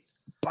State.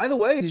 By the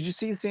way, did you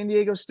see San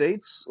Diego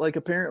State's,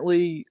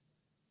 apparently,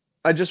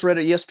 I just read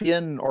an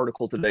ESPN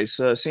article today.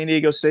 So San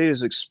Diego State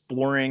is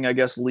exploring, I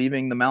guess,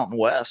 leaving the Mountain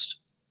West.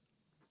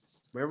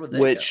 Where would they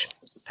go?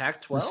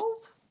 Pac-12?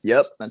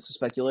 Yep, that's the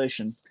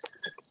speculation.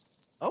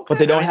 Okay. But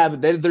they don't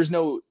have there's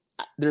no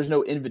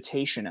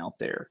invitation out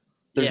there.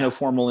 There's no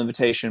formal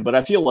invitation, but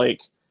I feel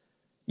like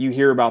you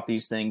hear about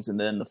these things and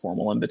then the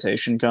formal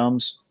invitation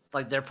comes.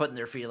 Like they're putting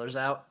their feelers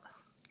out.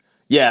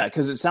 Yeah,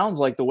 because it sounds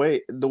like the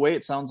way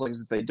it sounds like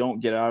is if they don't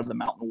get out of the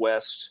Mountain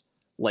West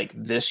like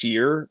this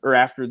year or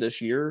after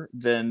this year,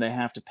 then they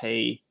have to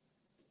pay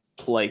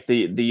like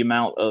the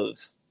amount of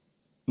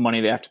money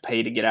they have to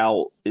pay to get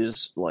out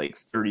is like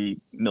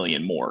 30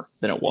 million more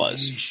than it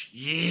was.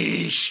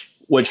 Yeesh.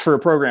 Which for a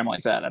program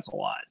like that, that's a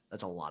lot.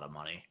 That's a lot of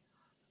money.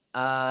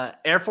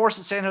 Air Force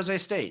at San Jose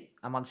State.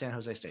 I'm on San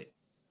Jose State.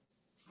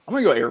 I'm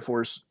gonna go Air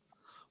Force.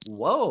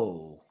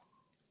 Whoa.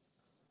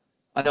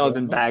 I know I've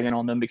been bagging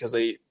on them because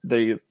they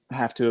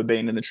have to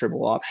abandon the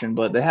triple option,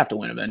 but they have to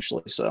win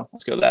eventually. So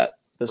let's go that.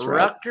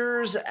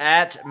 Rutgers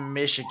at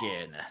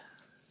Michigan.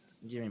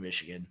 Give me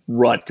Michigan.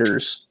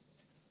 Rutgers.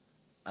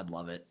 I'd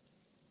love it.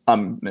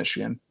 I'm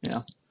Michigan. Yeah.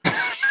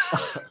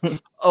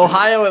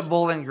 Ohio at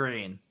Bowling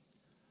Green.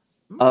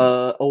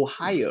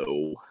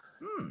 Ohio.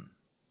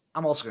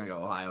 I'm also going to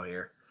go Ohio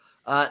here.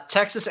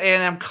 Texas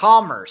A&M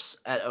Commerce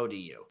at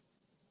ODU.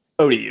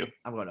 ODU.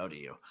 I'm going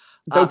ODU.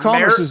 Though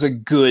Commerce is a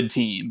good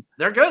team.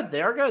 They're good.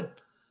 They are good.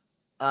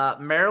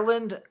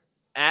 Maryland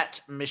at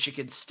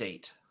Michigan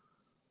State.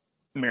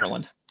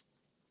 Maryland.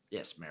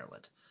 Yes,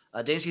 Maryland.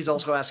 Daisky's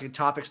also asking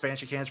top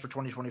expansion candidates for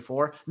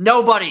 2024.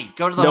 Nobody.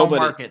 Go to the home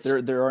markets.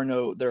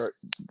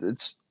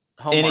 It's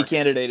home any markets.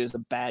 Candidate is a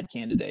bad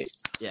candidate.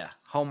 Yeah,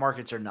 home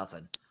markets are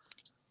nothing.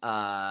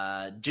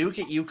 Duke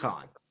at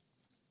UConn.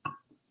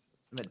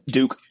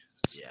 Duke.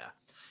 Yeah.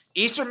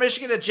 Eastern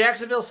Michigan at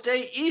Jacksonville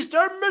State.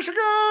 Eastern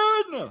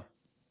Michigan.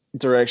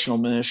 Directional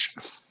Mish.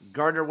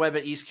 Gardner Webb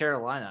at East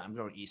Carolina. I'm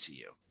going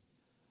ECU.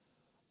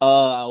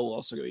 I'll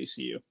also go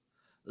ECU.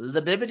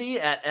 Libibity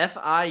at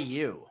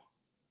FIU.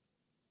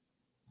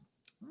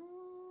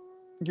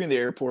 Give me the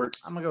airport.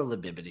 I'm going to go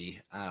Libibity.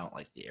 I don't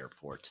like the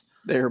airport.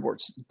 The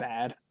airport's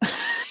bad.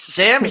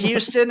 Sam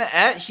Houston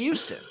at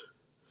Houston.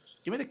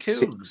 Give me the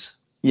Cougs.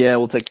 Yeah,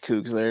 we'll take the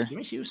Cougs there. Give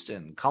me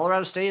Houston.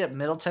 Colorado State at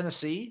Middle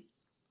Tennessee.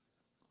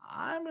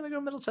 I'm going to go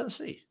Middle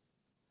Tennessee.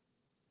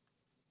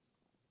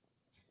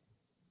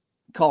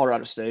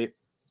 Colorado State.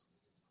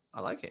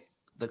 I like it.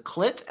 The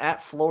Clit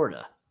at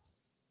Florida.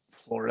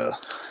 Florida.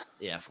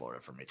 Yeah,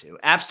 Florida for me too.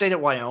 App State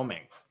at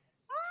Wyoming.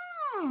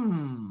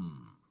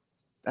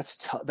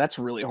 That's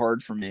really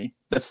hard for me.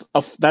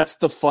 That's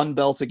the Fun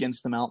Belt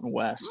against the Mountain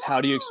West.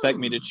 How do you expect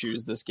me to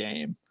choose this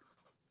game?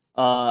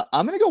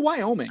 I'm gonna go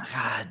Wyoming.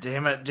 God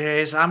damn it,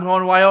 Jace! I'm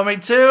going Wyoming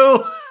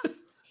too.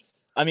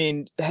 I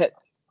mean,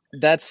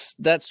 that's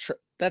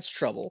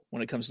trouble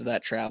when it comes to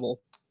that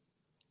travel.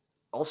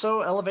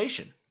 Also,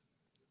 elevation.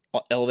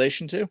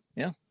 Elevation too.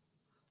 Yeah.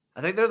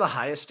 I think they're the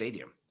highest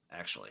stadium,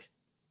 actually.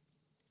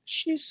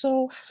 She's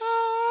so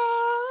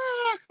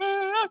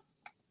high.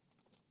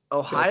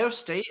 Ohio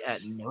State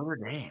at Notre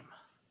Dame.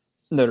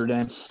 Notre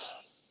Dame.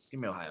 Give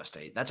me Ohio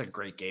State. That's a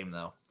great game,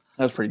 though.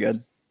 That was pretty good.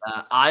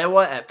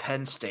 Iowa at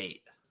Penn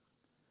State.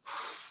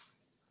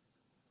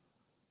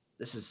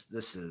 This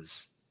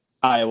is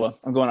Iowa.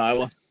 I'm going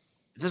Iowa.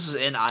 If this is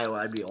in Iowa,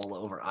 I'd be all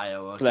over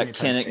Iowa. For that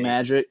Kinnick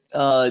magic.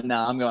 No,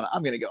 I'm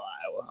gonna go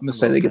Iowa. I'm gonna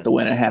say they get the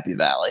win at Happy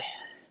Valley.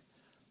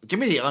 Give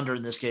me the under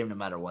in this game, no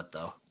matter what,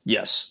 though.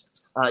 Yes.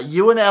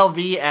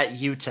 UNLV at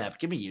UTEP.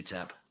 Give me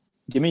UTEP.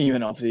 Give me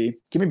UNLV.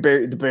 Give me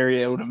the Barry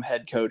Odom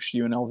head coach,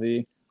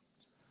 UNLV.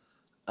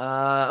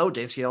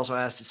 Dansky also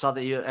asked, saw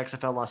that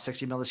XFL lost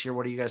 $60 million this year.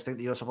 What do you guys think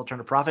the USFL will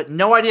turn a profit?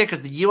 No idea,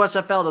 because the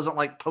USFL doesn't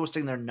like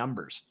posting their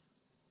numbers.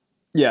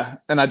 Yeah,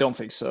 and I don't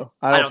think so.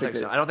 I don't think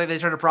so. I don't think they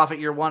turned a profit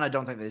year one. I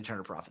don't think they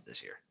turned a profit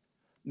this year.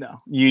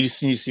 No, you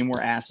just need to see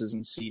more asses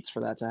and seats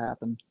for that to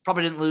happen.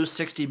 Probably didn't lose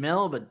 $60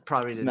 million, but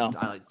probably did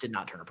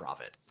not turn a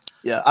profit.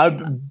 Yeah,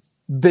 I'd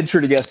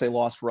venture to guess they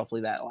lost roughly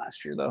that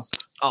last year, though.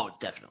 Oh,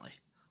 definitely.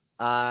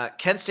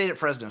 Kent State at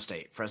Fresno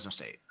State.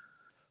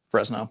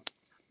 Fresno.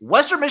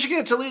 Western Michigan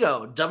at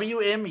Toledo.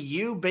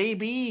 WMU,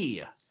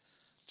 baby.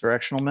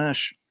 Directional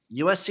mesh.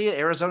 USC at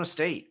Arizona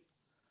State.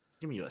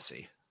 Give me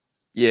USC.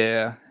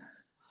 Yeah.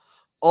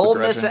 Ole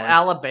Miss at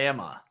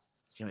Alabama.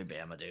 Give me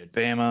Bama, dude.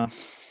 Bama.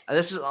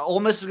 Ole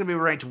Miss is going to be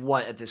ranked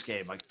what at this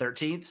game? Like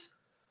 13th?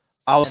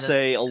 I'll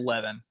say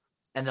 11.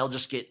 And they'll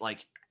just get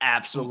like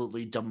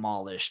absolutely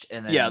demolished.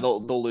 And then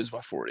they'll lose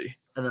by 40.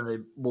 And then they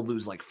will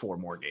lose like 4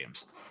 more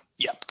games.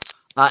 Yeah.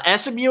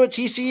 SMU at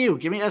TCU.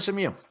 Give me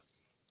SMU.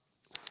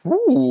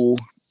 Ooh.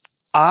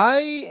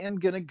 I am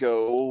going to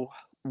go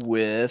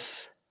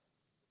with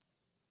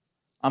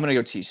I'm going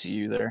to go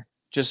TCU there.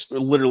 Just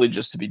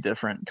to be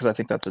different, because I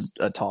think that's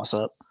a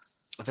toss-up.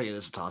 I think it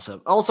is a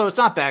toss-up. Also, it's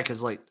not bad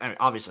because,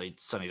 obviously,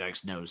 Sonny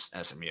Dykes knows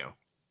SMU.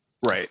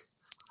 Right.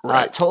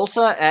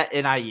 Tulsa at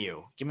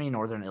NIU. Give me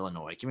Northern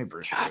Illinois. Give me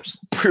Bruce.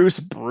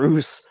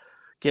 Bruce.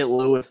 Get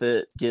low with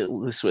it. Get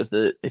loose with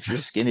it. If you're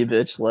a skinny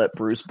bitch, let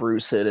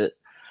Bruce hit it.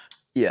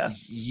 Yeah.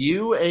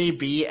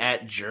 UAB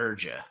at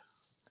Georgia.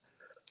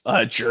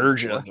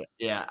 Georgia.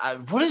 Yeah.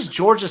 What is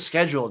Georgia's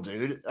schedule,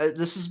 dude?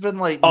 This has been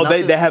like. Oh,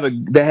 they have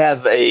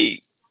a.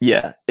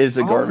 Yeah, it's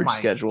a garbage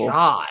schedule.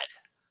 God.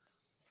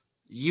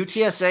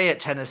 UTSA at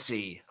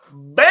Tennessee.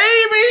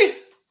 Baby!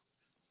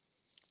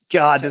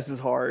 God, this is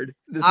hard.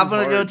 I'm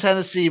going to go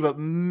Tennessee, but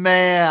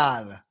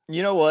man.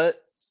 You know what?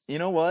 Do you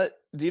know what,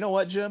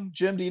 Jim?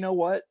 Jim, do you know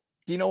what?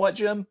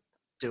 Jim?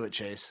 Do it,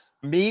 Chase.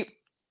 Meep.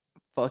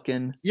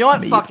 Fucking. You know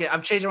what? Meep. Fuck it.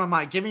 I'm changing my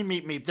mind. Give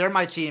me Meep. They're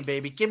my team,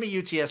 baby. Give me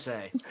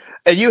UTSA.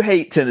 And you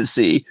hate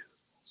Tennessee.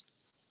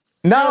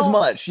 Not as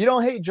much. You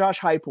don't hate Josh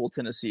Heupel,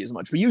 Tennessee, as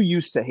much, but you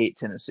used to hate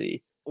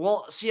Tennessee.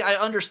 Well, see, I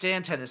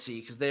understand Tennessee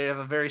because they have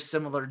a very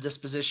similar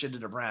disposition to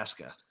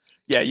Nebraska.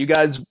 Yeah, you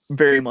guys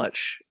very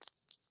much.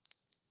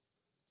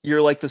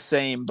 You're like the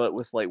same, but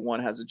with like one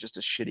has just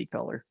a shitty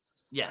color.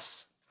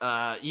 Yes.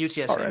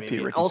 UTSA, maybe.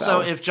 Ricky Also,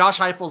 Fowler. If Josh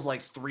Heupel's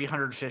like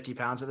 350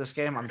 pounds at this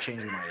game, I'm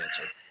changing my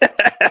answer.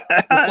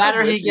 The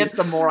fatter he gets,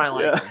 the more I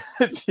like him.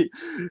 If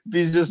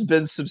he's just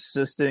been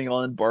subsisting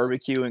on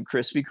barbecue and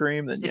Krispy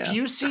Kreme, then yeah. If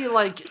you see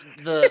like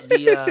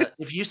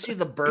if you see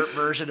the Burt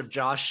version of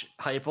Josh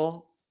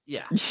Heupel,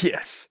 yeah.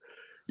 Yes.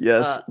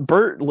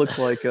 Burt looks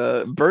like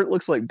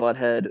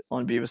Butthead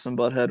on Beavis and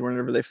Butthead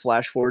whenever they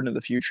flash forward into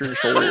the future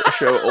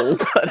show old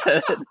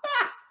Butthead.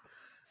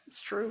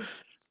 It's true.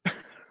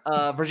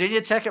 Virginia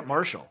Tech at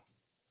Marshall.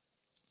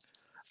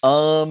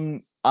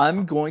 I'm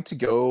going to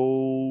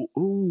go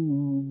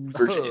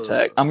Virginia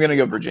Tech. I'm going to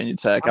go Virginia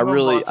Tech. I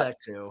really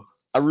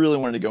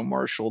wanted to go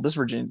Marshall.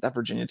 That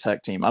Virginia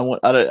Tech team.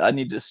 I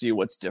need to see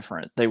what's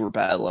different. They were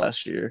bad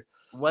last year.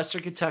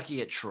 Western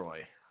Kentucky at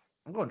Troy.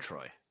 I'm going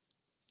Troy.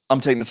 I'm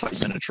taking the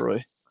Fighting at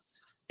Troy.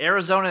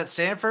 Arizona at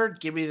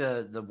Stanford. Give me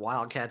the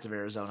Wildcats of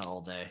Arizona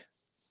all day.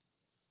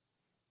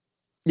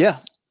 Yeah,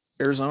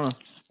 Arizona.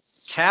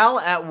 Cal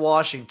at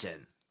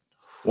Washington.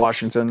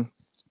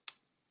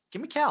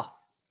 Give me Cal.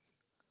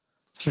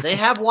 They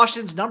have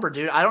Washington's number,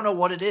 dude. I don't know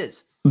what it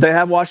is. They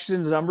have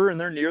Washington's number, and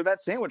they're near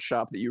that sandwich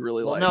shop that you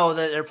really like. No,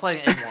 they're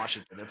playing in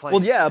Washington. They're playing.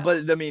 Well, yeah,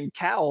 but I mean,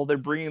 Cal, they're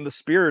bringing the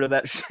spirit of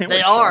that sandwich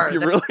they shop. Are. You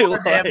really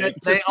like.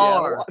 They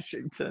are.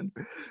 Washington.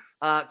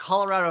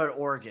 Colorado at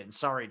Oregon.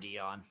 Sorry,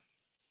 Dion.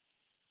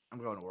 I'm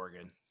going to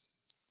Oregon.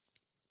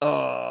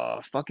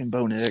 Fucking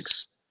Bo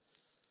Nix.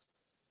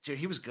 Dude,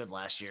 he was good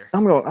last year.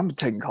 I'm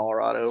taking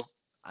Colorado.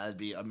 That'd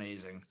be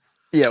amazing.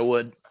 Yeah, it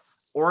would.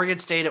 Oregon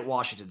State at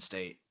Washington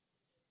State.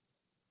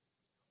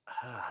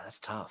 That's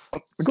tough.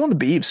 We're going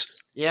to Beavs.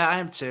 Yeah, I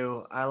am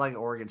too. I like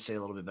Oregon State a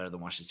little bit better than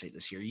Washington State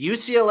this year.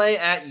 UCLA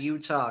at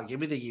Utah. Give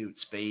me the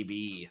Utes,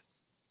 baby.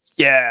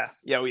 Yeah.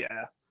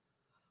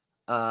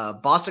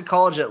 Boston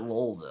College at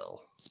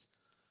Louisville.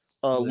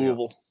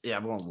 Louisville. Yeah,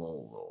 I'm going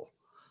Louisville.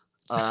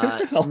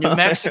 New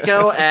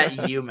Mexico at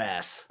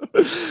UMass.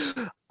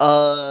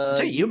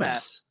 Take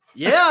UMass.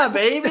 Yeah,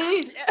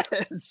 baby.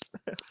 Yes.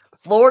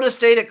 Florida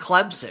State at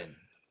Clemson.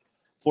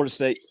 Florida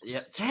State. Yeah,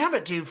 damn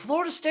it, dude.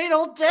 Florida State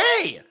all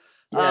day.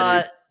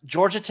 Yeah,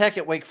 Georgia Tech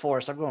at Wake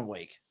Forest. I'm going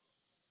Wake.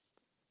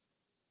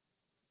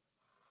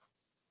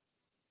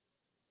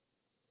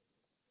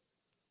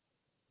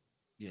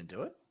 You gonna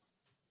do it?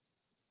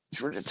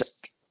 Georgia Tech.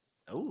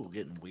 Oh,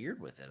 getting weird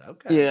with it.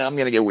 Okay. Yeah, I'm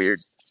gonna get weird.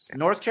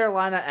 North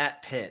Carolina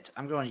at Pitt.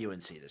 I'm going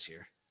UNC this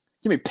year.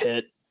 Give me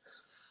Pitt.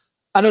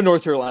 I know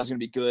North Carolina's gonna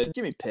be good.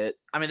 Give me Pitt.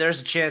 I mean,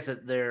 there's a chance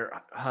that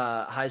their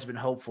Heisman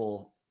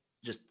hopeful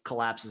just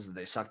collapses and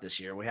they suck this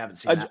year. We haven't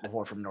seen that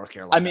before from North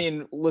Carolina. I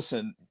mean,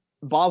 listen,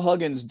 Bob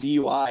Huggins'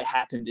 DUI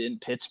happened in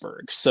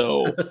Pittsburgh,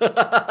 so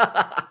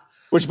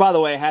which, by the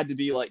way, had to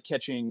be like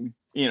catching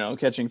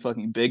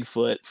fucking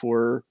Bigfoot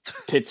for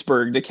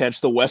Pittsburgh to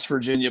catch the West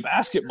Virginia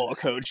basketball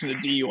coach in a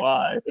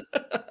DUI.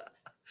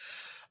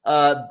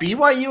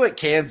 BYU at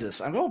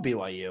Kansas. I'm going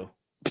BYU.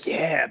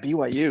 Yeah,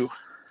 BYU.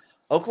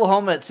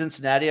 Oklahoma at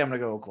Cincinnati. I'm going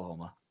to go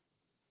Oklahoma.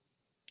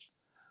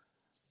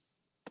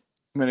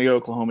 I'm going to go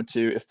Oklahoma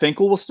too. If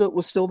Finkel was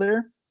still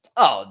there,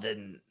 oh,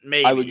 then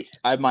maybe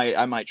I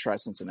might try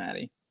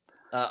Cincinnati.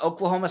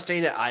 Oklahoma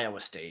State at Iowa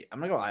State. I'm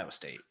going to go Iowa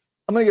State.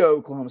 I'm going to go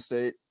Oklahoma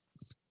State.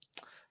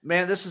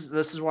 Man, this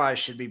is why I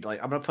should be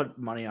like, I'm going to put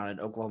money on an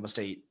Oklahoma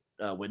State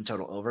win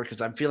total over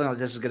because I'm feeling like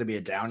this is going to be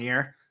a down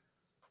year.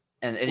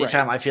 And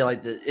anytime I feel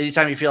like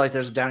anytime you feel like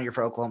there's a down year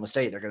for Oklahoma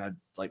State, they're going to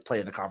like play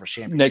in the conference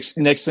championship.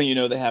 Next thing you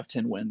know, they have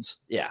 10 wins.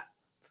 Yeah.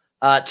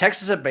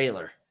 Texas at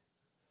Baylor.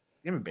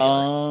 Give me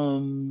Baylor.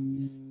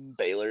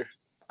 Baylor.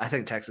 I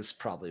think Texas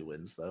probably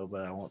wins though,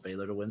 but I want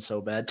Baylor to win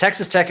so bad.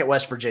 Texas Tech at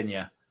West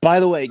Virginia. By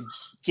the way,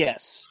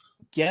 guess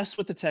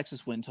what the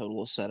Texas win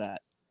total is set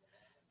at.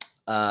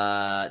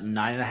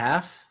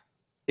 9.5.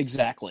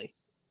 Exactly.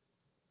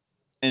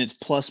 And it's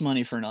plus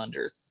money for an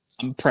under.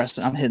 I'm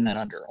hitting that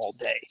under all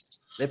day.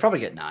 They probably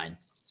get 9.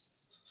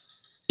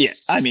 Yeah,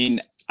 I mean,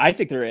 I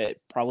think they're at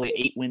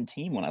probably 8-win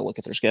team when I look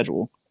at their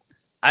schedule.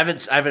 I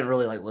haven't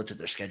really like looked at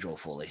their schedule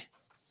fully.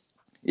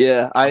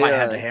 Yeah, I might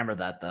have to hammer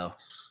that though.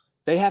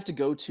 They have to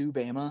go to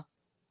Bama.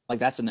 Like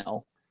that's an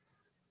L.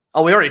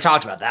 Oh, we already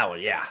talked about that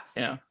one. Yeah.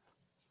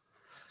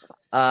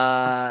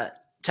 Yeah.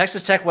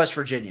 Texas Tech, West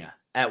Virginia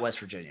at West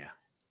Virginia.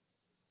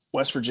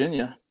 West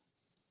Virginia.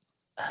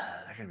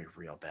 They're gonna be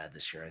real bad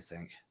this year, I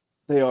think.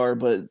 They are,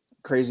 but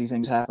crazy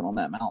things happen on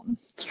that mountain.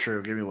 It's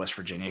true. Give me West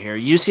Virginia here.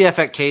 UCF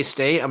at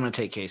K-State. I'm going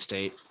to take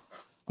K-State.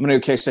 I'm going to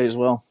go K-State as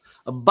well.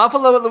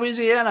 Buffalo at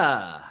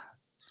Louisiana.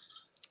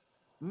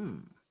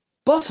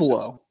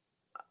 Buffalo.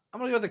 I'm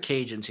going to go with the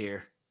Cajuns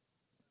here.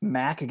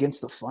 Mac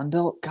against the Fun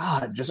Belt?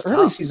 God, just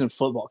early season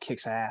football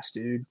kicks ass,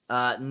 dude.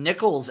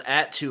 Nichols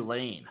at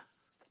Tulane.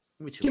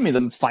 Give me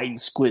them fighting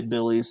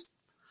Squidbillies.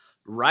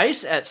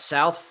 Rice at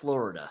South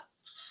Florida.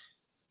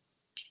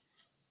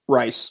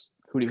 Rice.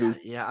 Who?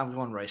 Yeah, I'm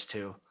going Rice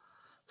too.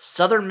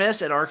 Southern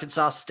Miss at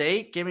Arkansas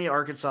State. Give me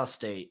Arkansas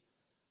State.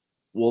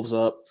 Wolves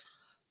up.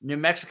 New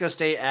Mexico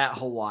State at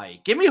Hawaii.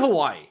 Give me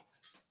Hawaii.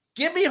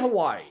 Give me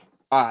Hawaii.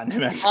 New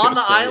Mexico on the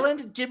State.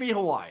 island. Give me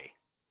Hawaii.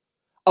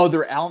 Oh,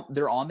 they're out.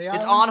 They're on the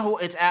island.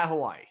 It's at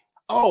Hawaii.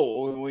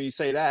 Oh, when you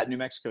say that, New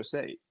Mexico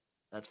State.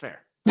 That's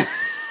fair.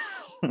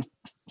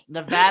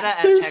 Nevada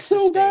at they're Texas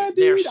so State. bad,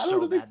 They're dude.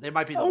 so bad. They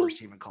might be the worst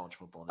team in college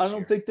football this year. I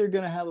don't think they're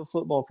gonna have a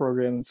football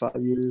program in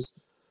 5 years.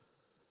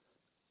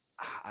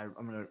 I'm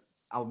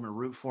gonna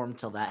root for them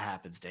until that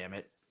happens. Damn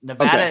it,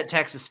 Nevada at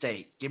Texas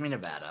State. Give me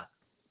Nevada.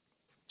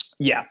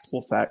 Yeah,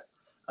 full fact.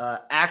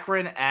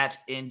 Akron at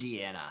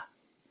Indiana.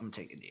 I'm gonna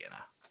take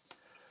Indiana.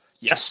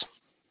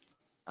 Yes.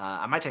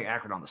 I might take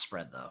Akron on the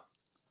spread though.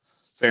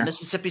 Fair.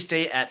 Mississippi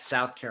State at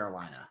South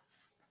Carolina.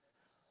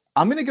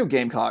 I'm gonna go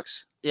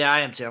Gamecocks. Yeah,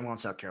 I am too. I'm going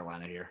South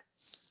Carolina here.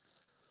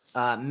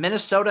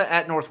 Minnesota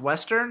at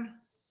Northwestern.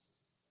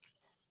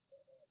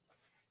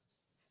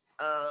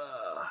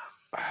 I'm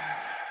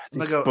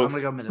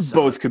gonna go Minnesota.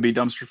 Both could be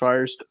dumpster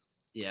fires.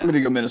 Yeah, I'm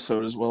gonna go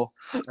Minnesota as well.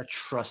 I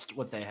trust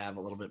what they have a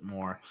little bit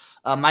more.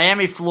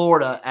 Miami,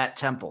 Florida at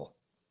Temple.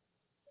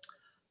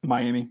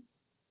 Miami.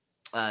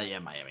 Yeah,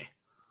 Miami.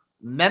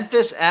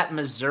 Memphis at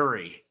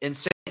Missouri in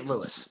St.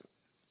 Louis.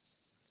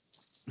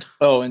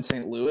 Oh, in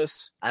St.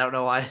 Louis? I don't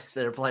know why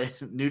they're playing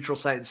neutral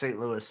site in St.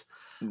 Louis.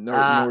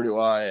 Nor do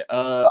I.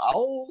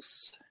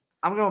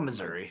 I'm going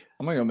Missouri.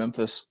 I'm gonna go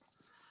Memphis.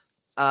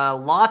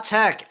 La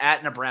Tech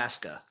at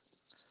Nebraska.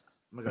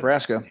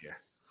 Nebraska. Here.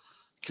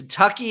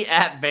 Kentucky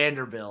at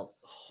Vanderbilt.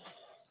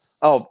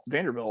 Oh,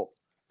 Vanderbilt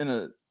in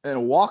a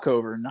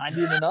walkover,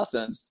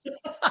 90-0.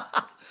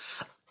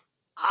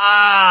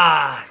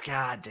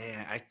 God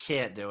damn. I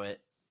can't do it.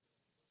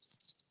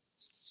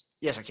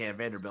 Yes, I can.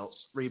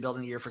 Vanderbilt.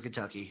 Rebuilding year for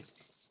Kentucky.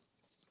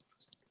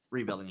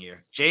 rebuilding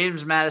year.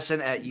 James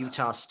Madison at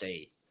Utah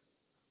State.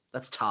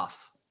 That's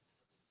tough.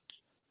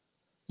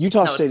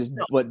 Utah State is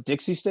what,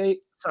 Dixie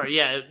State? Sorry,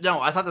 yeah. No,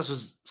 I thought this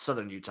was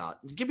Southern Utah.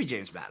 Give me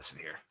James Madison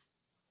here.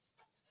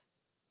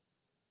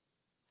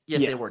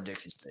 Yes, they were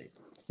Dixie State.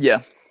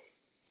 Yeah.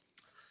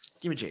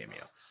 Give me JMU.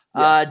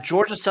 Yeah.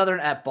 Georgia Southern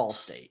at Ball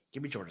State.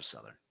 Give me Georgia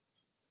Southern.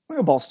 I'm going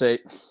to Ball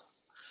State.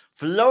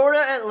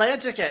 Florida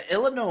Atlantic at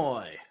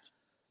Illinois.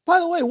 By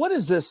the way, what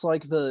is this?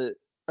 Like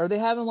are they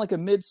having like a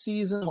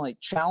mid-season like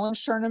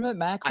challenge tournament,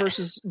 MAC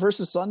versus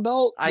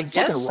Sunbelt? I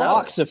guess fucking so.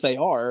 Rocks if they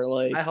are.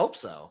 Like, I hope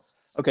so.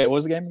 Okay, what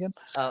was the game again?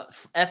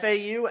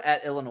 FAU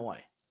at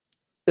Illinois.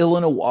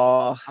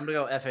 Illinois. I'm gonna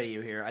go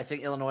FAU here. I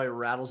think Illinois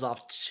rattles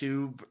off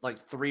 3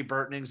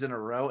 Burtonings in a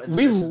row, and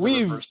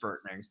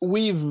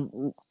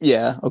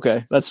yeah.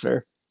 Okay, that's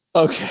fair.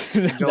 Okay,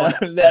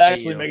 that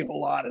actually makes a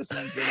lot of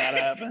sense if that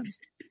happens.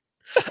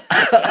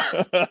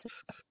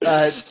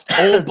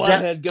 Old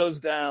butthead goes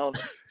down.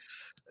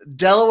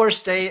 Delaware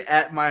State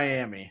at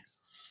Miami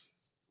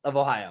of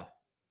Ohio.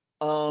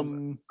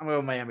 I'm gonna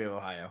go Miami of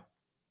Ohio.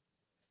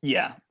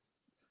 Yeah.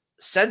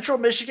 Central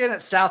Michigan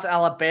at South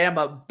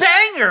Alabama.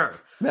 Banger.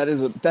 That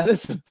is a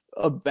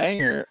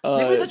banger.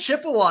 Give me the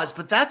Chippewas,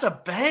 but that's a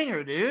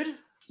banger, dude.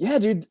 Yeah,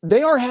 dude.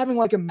 They are having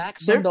like a MAC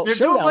Sunbelt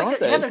showdown, aren't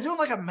they? Yeah, they're doing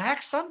like a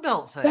MAC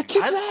Sunbelt thing. That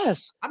kicks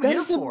ass. I'm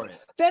here for it.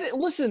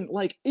 Listen,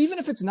 like, even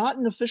if it's not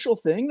an official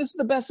thing, this is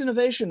the best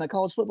innovation that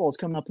college football has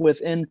come up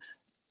with in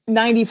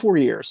 94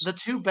 years. The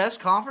 2 best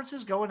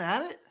conferences going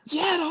at it?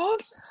 Yeah, dog.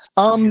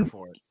 I'm here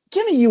for it.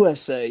 Give me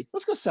USA.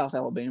 Let's go South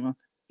Alabama.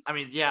 I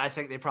mean, yeah, I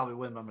think they probably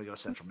win, but I'm going to go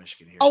Central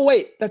Michigan here. Oh,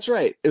 wait. That's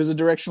right. It was a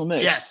directional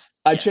mix. Yes.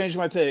 I changed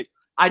my pick.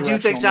 I do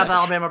think South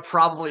Alabama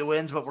probably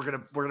wins, but we're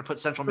gonna put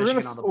Central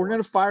Michigan on the board. We're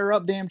gonna fire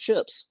up damn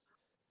chips.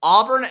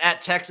 Auburn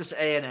at Texas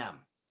A&M.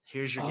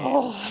 Here's your game.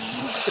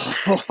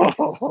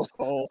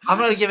 I'm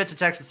gonna give it to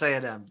Texas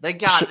A&M. They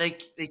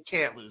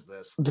can't lose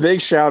this.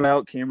 Big shout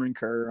out Cameron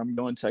Kerr. I'm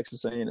going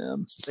Texas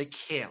A&M. They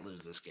can't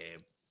lose this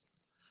game.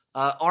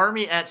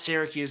 Army at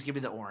Syracuse. Give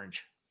me the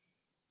orange.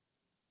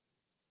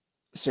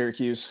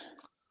 Syracuse.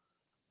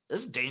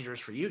 This is dangerous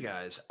for you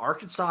guys.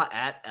 Arkansas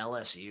at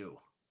LSU.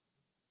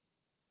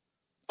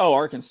 Oh,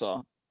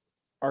 Arkansas,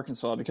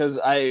 because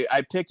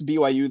I picked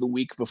BYU the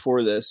week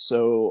before this,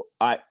 so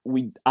I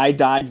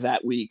died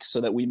that week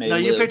so that we may. No,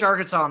 you picked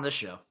Arkansas on this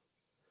show.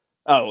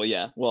 Oh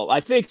yeah, well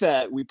I think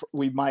that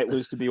we might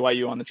lose to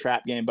BYU on the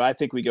trap game, but I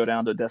think we go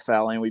down to Death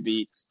Valley and we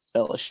beat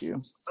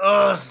LSU.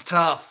 Oh, it's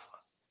tough.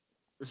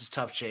 This is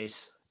tough,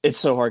 Chase. It's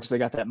so hard because they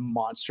got that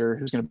monster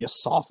who's going to be a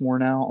sophomore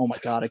now. Oh my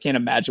god, I can't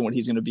imagine what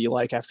he's going to be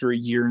like after a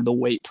year in the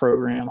weight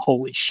program.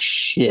 Holy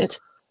shit.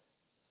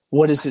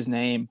 What is his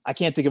name? I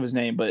can't think of his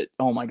name, but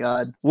oh my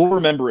god. We'll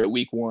remember it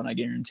week 1, I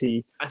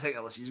guarantee. I think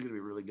LSU's going to be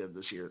really good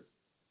this year.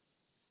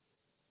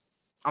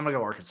 I'm going to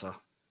go Arkansas.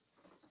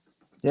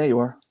 Yeah, you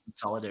are.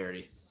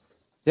 Solidarity.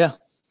 Yeah.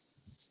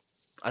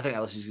 I think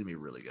LSU's going to be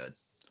really good.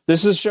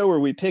 This is a show where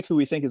we pick who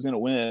we think is going to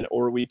win,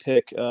 or we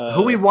pick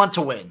who we want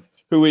to win.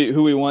 Who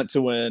we want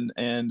to win,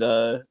 and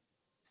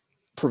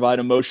provide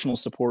emotional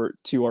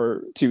support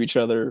to each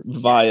other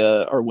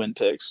via our win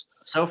picks.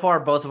 So far,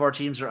 both of our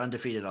teams are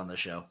undefeated on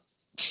this show.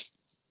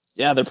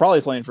 Yeah, they're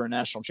probably playing for a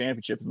national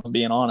championship, if I'm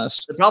being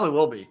honest. It probably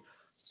will be.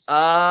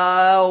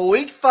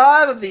 Week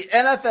 5 of the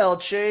NFL,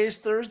 Chase,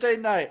 Thursday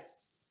night.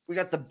 We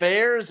got the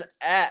Bears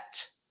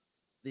at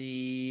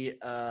the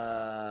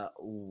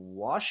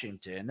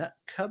Washington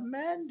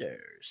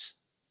Commanders.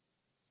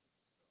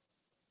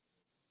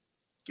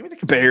 Give me the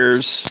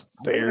Commanders.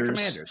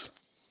 Bears.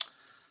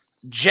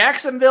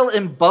 Jacksonville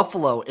and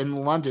Buffalo in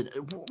London.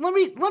 Let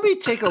me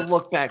take a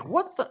look back.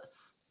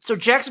 So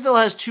Jacksonville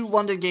has 2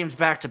 London games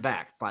back to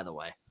back, by the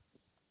way.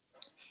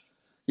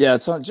 Yeah,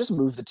 just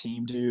move the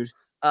team, dude.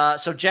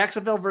 So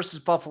Jacksonville versus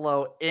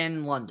Buffalo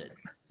in London.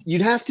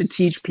 You'd have to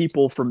teach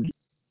people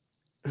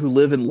who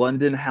live in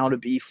London how to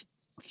be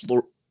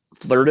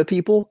Florida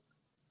people,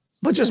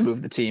 but just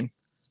move the team.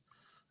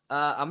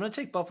 I'm going to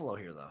take Buffalo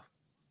here, though.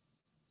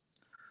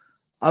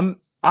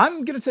 I'm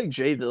gonna take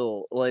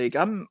Jayville. Like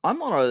I'm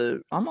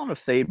on a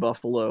fade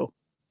Buffalo.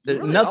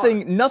 Really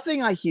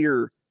nothing I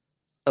hear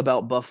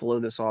about Buffalo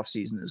this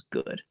offseason is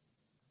good.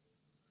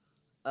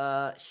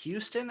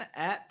 Houston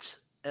at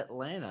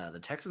Atlanta. The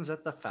Texans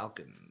at the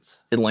Falcons.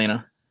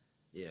 Atlanta.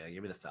 Yeah,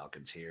 give me the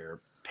Falcons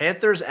here.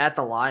 Panthers at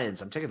the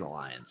Lions. I'm taking the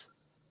Lions.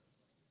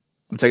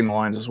 I'm taking the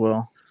Lions as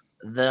well.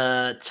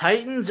 The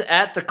Titans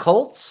at the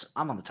Colts.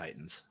 I'm on the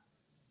Titans.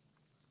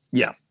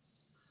 Yeah.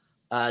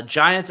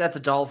 Giants at the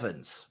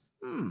Dolphins.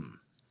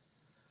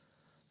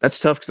 That's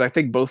tough because I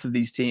think both of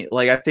these teams,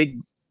 like I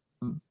think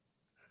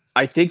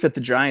that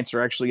the Giants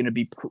are actually going to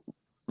be,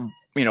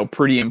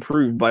 pretty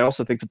improved. But I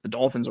also think that the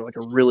Dolphins are like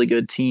a really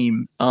good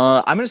team.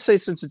 I'm going to say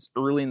since it's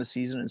early in the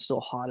season and it's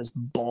still hot as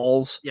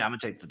balls. Yeah, I'm going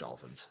to take the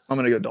Dolphins. I'm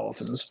going to go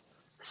Dolphins.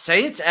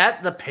 Saints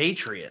at the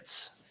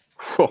Patriots.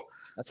 Whoa.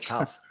 That's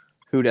tough.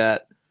 Who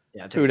dat?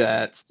 Yeah, who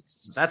dat?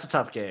 That's a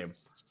tough game.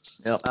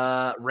 Yep.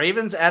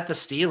 Ravens at the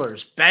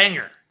Steelers.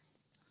 Banger.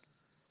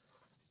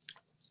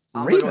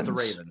 I'm going with the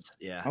Ravens.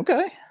 Yeah.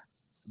 Okay.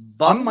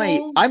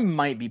 I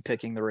might be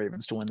picking the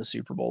Ravens to win the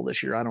Super Bowl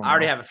this year. I don't know. I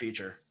already have a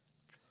future.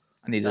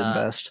 I need to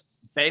invest.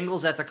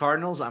 Bengals at the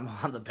Cardinals. I'm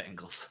on the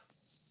Bengals.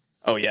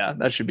 Oh yeah,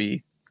 that should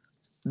be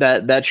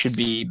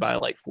by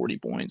like 40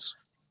 points.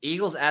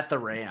 Eagles at the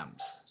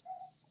Rams.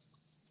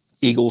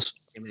 Eagles.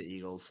 Give me the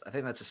Eagles. I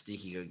think that's a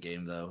sneaky good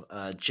game though.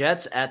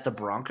 Jets at the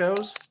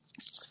Broncos.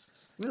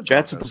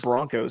 Jets at the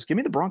Broncos. Give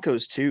me the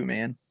Broncos too,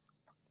 man.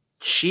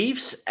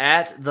 Chiefs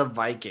at the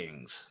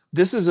Vikings.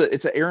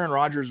 It's an Aaron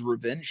Rodgers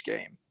revenge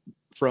game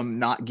from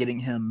not getting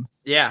him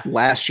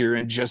last year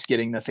and just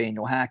getting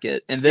Nathaniel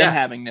Hackett and then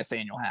having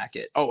Nathaniel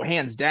Hackett. Oh,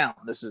 hands down.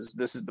 This is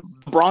the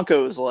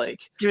Broncos.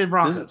 Like, give me the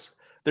Broncos.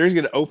 They're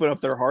going to open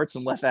up their hearts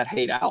and let that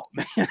hate out,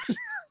 man.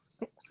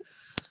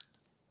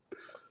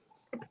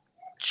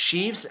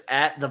 Chiefs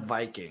at the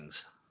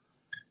Vikings.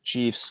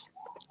 Chiefs.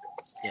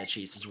 Yeah,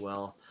 Chiefs as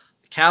well.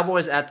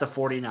 Cowboys at the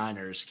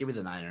 49ers. Give me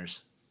the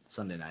Niners.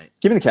 Sunday night.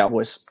 Give me the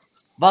Cowboys.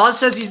 Voz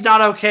says he's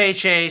not okay,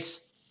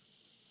 Chase.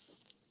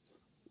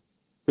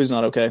 Who's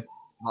not okay?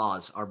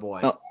 Voz, our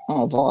boy.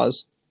 Oh,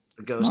 Voz.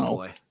 The ghost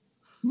boy.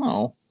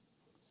 No.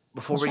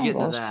 Before we get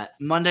into that,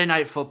 Monday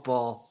Night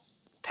Football,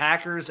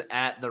 Packers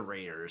at the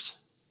Raiders.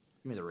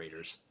 Give me the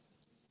Raiders.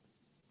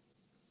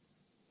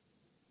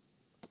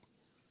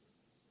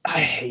 I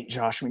hate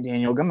Josh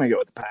McDaniel. I'm going to go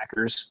with the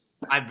Packers.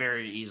 I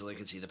very easily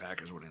could see the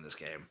Packers winning this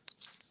game.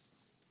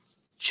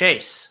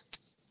 Chase,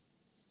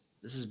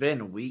 this has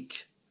been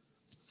week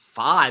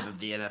 5 of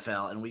the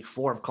NFL and week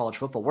 4 of college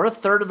football. We're a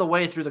third of the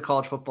way through the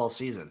college football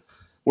season.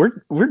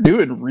 We're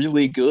doing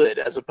really good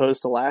as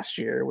opposed to last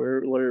year.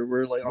 We're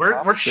like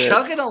we're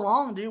chugging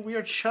along, dude. We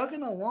are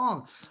chugging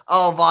along.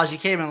 Oh, Voz, you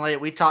came in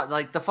late. We talked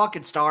like the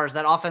fucking Stars.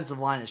 That offensive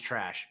line is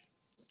trash.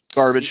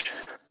 Garbage.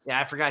 Yeah,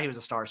 I forgot he was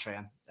a Stars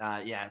fan.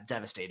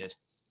 Devastated.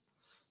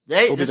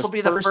 This will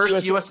be the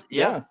first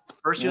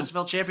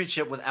USFL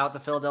championship without the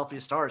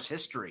Philadelphia Stars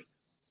history.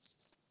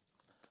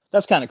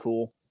 That's kind of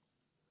cool.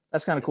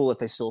 That's kind of cool that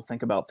they still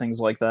think about things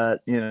like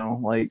that,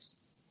 like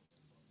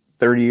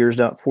 40 years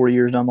down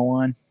the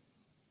line.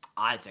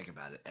 I think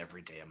about it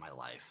every day of my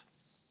life.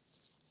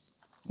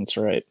 That's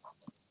right.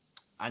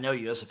 I know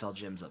USFL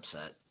Jim's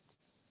upset.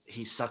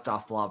 He sucked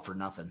off Blob for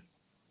nothing.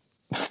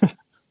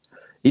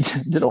 He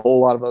did a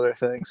whole lot of other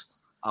things.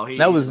 Oh,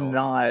 that was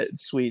not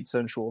sweet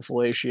sensual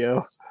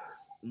fellatio.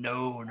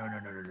 No.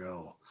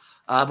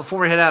 Before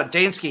we head out,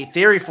 Dansky,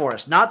 theory for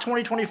us. Not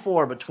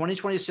 2024, but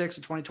 2026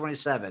 and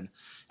 2027.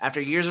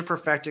 After years of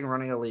perfecting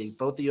running a league,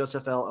 both the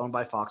USFL, owned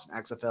by Fox,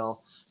 and XFL,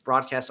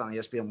 broadcast on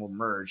ESPN will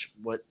merge.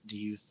 What do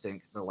you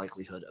think the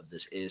likelihood of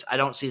this is? I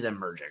don't see them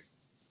merging.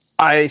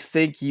 I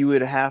think you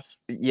would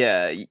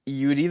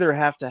either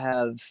have to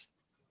have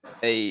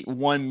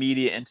one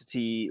media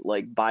entity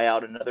like buy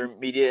out another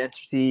media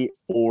entity,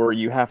 or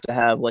you have to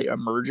have like a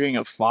merging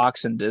of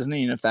Fox and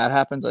Disney. And if that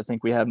happens, I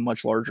think we have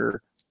much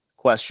larger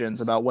questions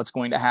about what's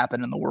going to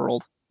happen in the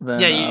world. You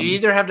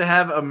either have to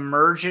have a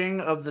merging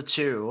of the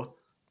two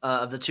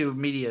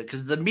media,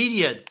 because the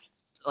media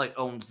like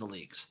owns the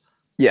leagues.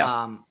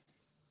 Yeah.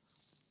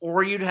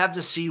 Or you'd have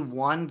to see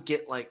one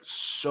get like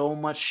so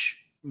much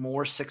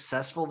more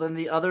successful than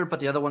the other, but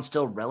the other one's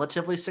still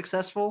relatively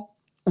successful.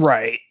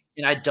 Right.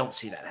 And I don't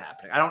see that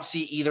happening. I don't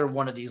see either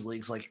one of these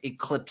leagues like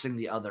eclipsing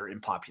the other in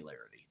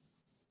popularity.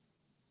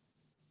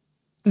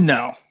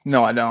 No,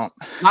 I don't.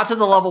 Not to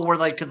the level where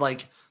they could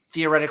like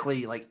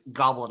theoretically like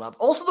gobble it up.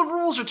 Also, the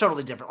rules are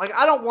totally different. Like,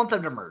 I don't want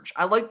them to merge.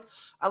 I like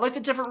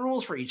the different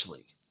rules for each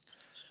league.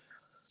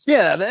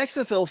 Yeah, the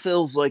XFL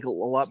feels like a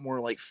lot more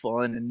like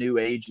fun and new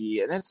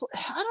agey, and it's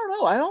I don't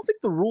know. I don't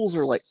think the rules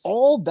are like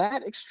all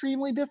that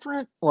extremely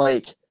different.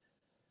 Like,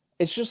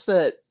 it's just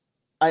that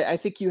I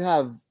think you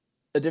have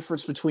a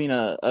difference between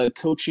a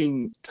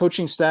coaching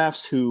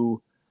staffs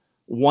who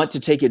want to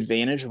take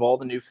advantage of all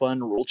the new fun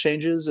rule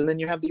changes, and then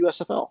you have the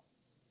USFL.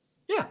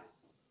 Yeah,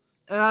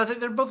 and I think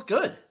they're both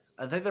good.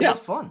 I think they're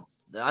both fun.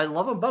 I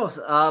love them both.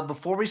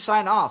 Before we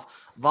sign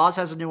off, Voz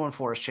has a new one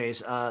for us, Chase.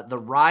 The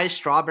Rye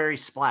Strawberry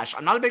Splash.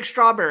 I'm not a big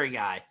strawberry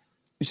guy.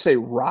 You say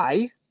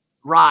rye?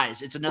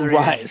 Rise. It's another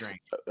energy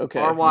drink. Okay.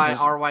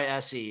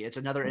 RYSE. It's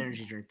another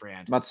energy drink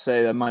brand. I'm about to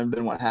say that might have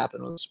been what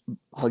happened was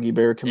Huggy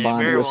Bear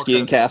combined whiskey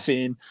and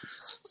caffeine.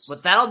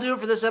 But that'll do it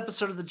for this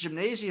episode of the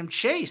Jimnasium.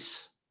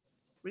 Chase,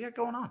 what do you got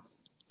going on?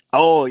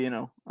 Oh,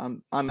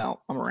 I'm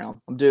out. I'm around.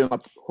 I'm doing my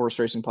horse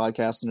racing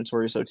podcast, The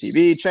Notorious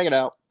OTB. Check it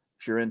out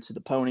if you're into the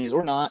ponies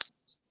or not.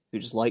 If you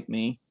just like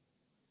me,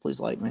 please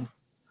like me.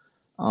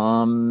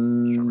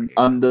 I'm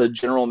the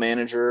general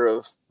manager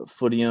of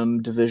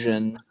Footium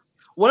Division.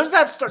 What does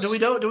that start?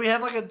 Do we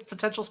have like a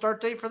potential start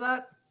date for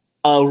that?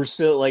 We're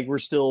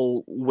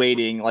still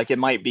waiting. Like, it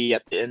might be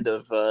at the end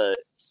of the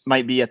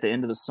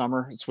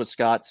summer. It's what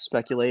Scott's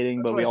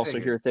speculating, but we also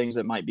hear things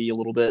that might be a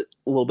little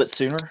bit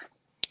sooner.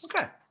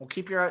 Okay, well,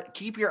 keep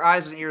your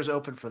eyes and ears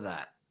open for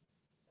that.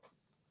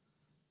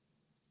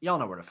 Y'all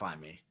know where to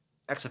find me.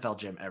 XFL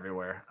Jim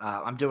everywhere.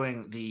 I'm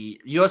doing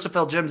the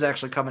USFL Jim's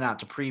actually coming out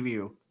to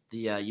preview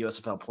the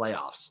USFL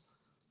playoffs.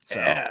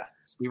 So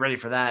be ready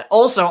for that.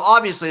 Also,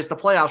 obviously, it's the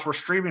playoffs. We're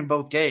streaming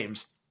both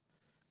games.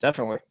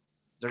 Definitely.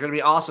 They're going to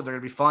be awesome. They're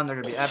going to be fun. They're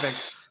going to be epic.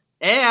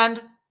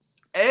 And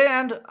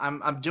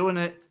I'm doing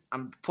it.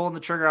 I'm pulling the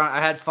trigger on.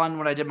 I had fun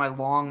when I did my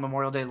long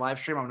Memorial Day live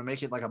stream. I'm going to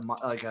make it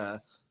like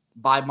a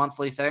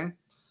bi-monthly thing.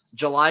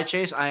 July,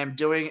 Chase, I am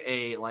doing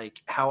a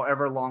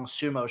however long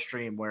sumo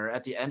stream where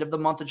at the end of the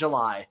month of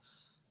July,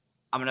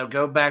 I'm going to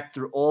go back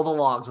through all the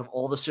logs of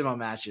all the sumo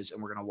matches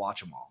and we're going to watch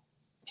them all.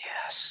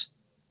 Yes.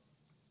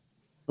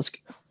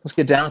 Let's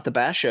get down at the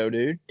Bash Show,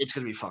 dude. It's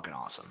going to be fucking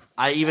awesome.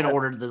 I even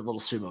ordered the little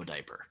sumo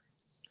diaper.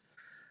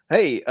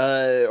 Hey,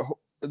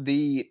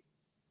 the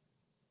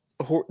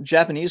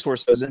Japanese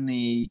horse that was in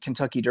the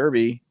Kentucky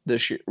Derby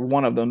this year,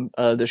 one of them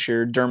this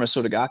year, Derma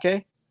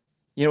Sotogake.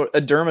 You know,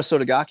 a Derma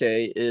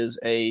Sotogake is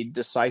a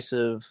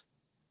decisive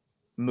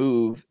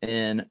move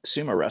in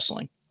sumo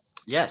wrestling.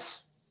 Yes.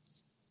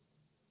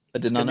 I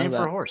did not know that. Good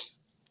name for a horse.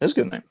 That's a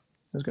good name.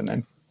 That's a good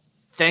name.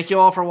 Thank you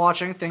all for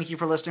watching. Thank you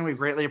for listening. We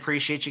greatly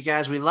appreciate you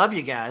guys. We love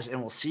you guys, and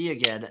we'll see you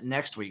again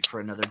next week for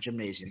another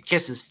Jimnasium.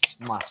 Kisses.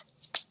 Mwah.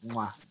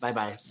 Mwah.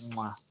 Bye-bye.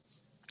 Mwah.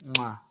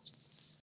 Mwah.